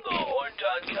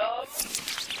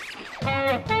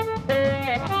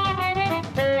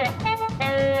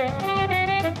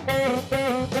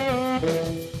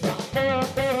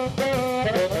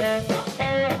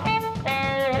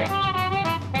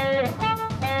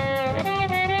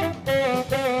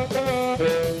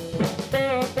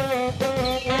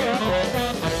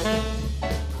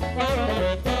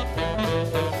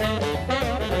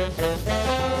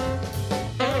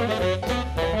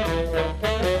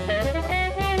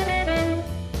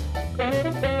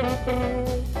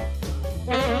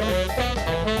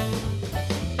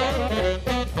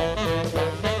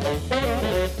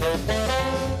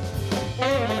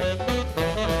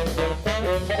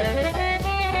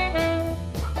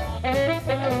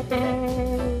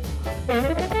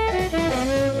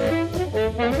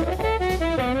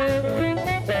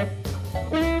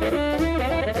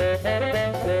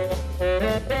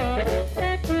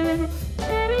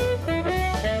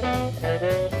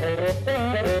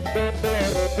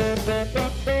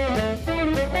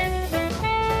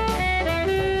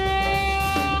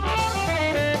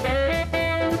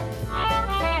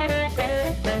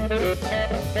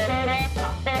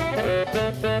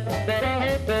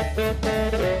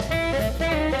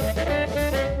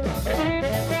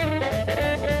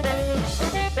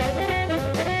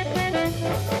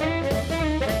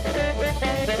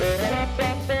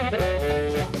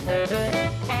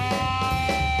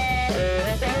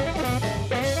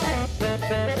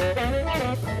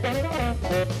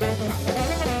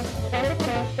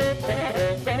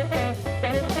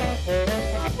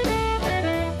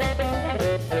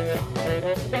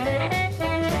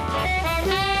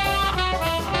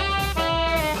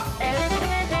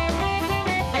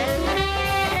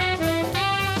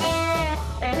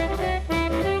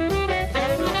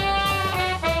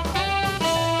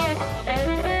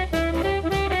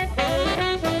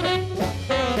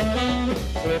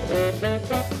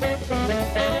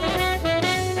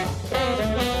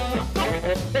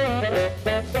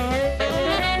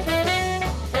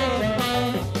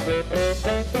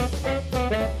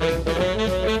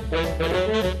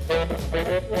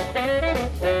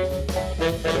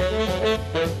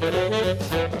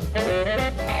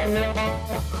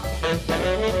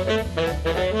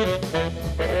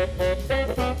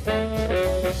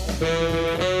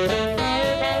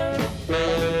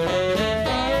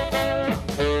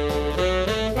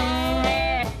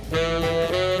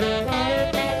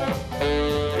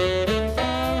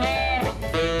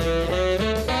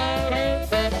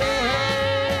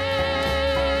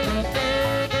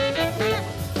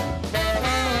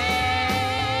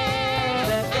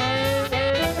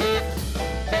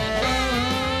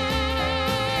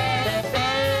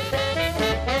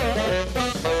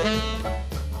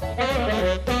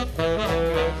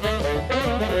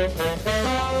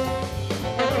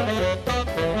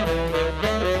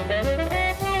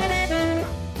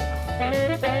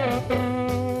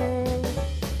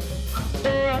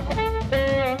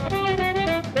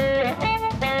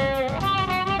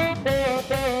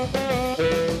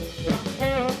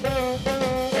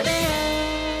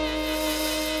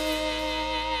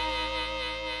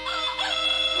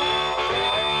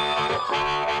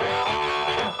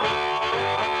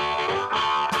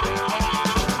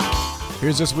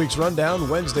 Here's this week's rundown.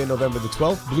 Wednesday, November the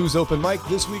 12th, Blues Open Mic,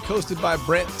 this week hosted by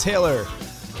Brant Taylor.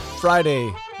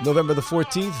 Friday, November the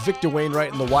 14th, Victor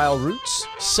Wainwright and the Wild Roots.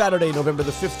 Saturday, November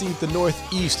the 15th, the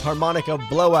Northeast Harmonica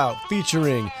Blowout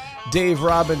featuring Dave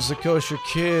Robbins, the Kosher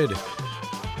Kid,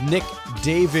 Nick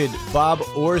David, Bob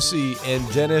Orsi, and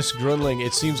Dennis Grunling.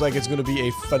 It seems like it's going to be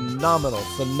a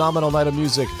phenomenal night of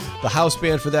music. The house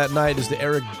band for that night is the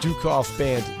Eric Dukoff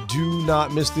Band. Do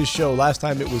not miss this show. Last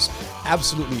time it was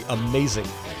absolutely amazing.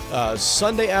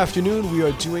 Sunday afternoon, we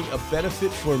are doing a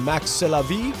benefit for Max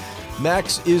Selavi.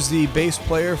 Max is the bass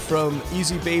player from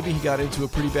Easy Baby. He got into a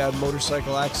pretty bad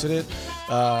motorcycle accident.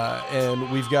 And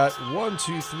we've got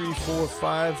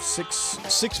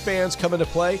 6 bands coming to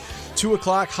play. 2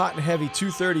 o'clock, Hot and Heavy.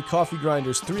 2:30, Coffee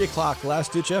Grinders. 3 o'clock,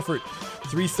 Last Ditch Effort.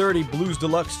 3:30, Blues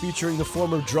Deluxe featuring the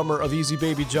former drummer of Easy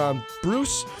Baby, John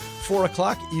Bruce. 4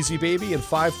 o'clock, Easy Baby. And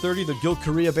 5:30, the Gil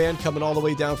Correa Band coming all the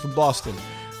way down from Boston.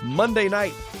 Monday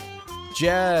night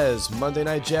Jazz. Monday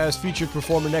Night Jazz featured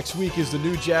performer next week is the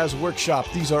New Jazz Workshop.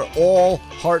 These are all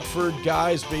Hartford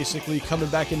guys basically coming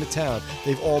back into town.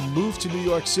 They've all moved to New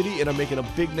York City and are making a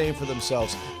big name for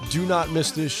themselves. Do not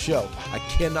miss this show. I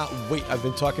cannot wait. I've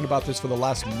been talking about this for the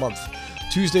last month.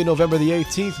 Tuesday, November the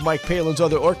 18th, Mike Palin's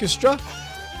Other Orchestra.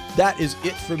 That is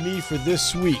it for me for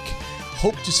this week.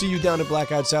 Hope to see you down at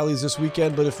Black Eyed Sally's this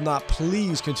weekend, but if not,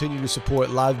 please continue to support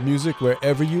live music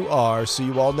wherever you are. See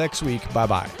you all next week.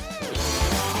 Bye-bye.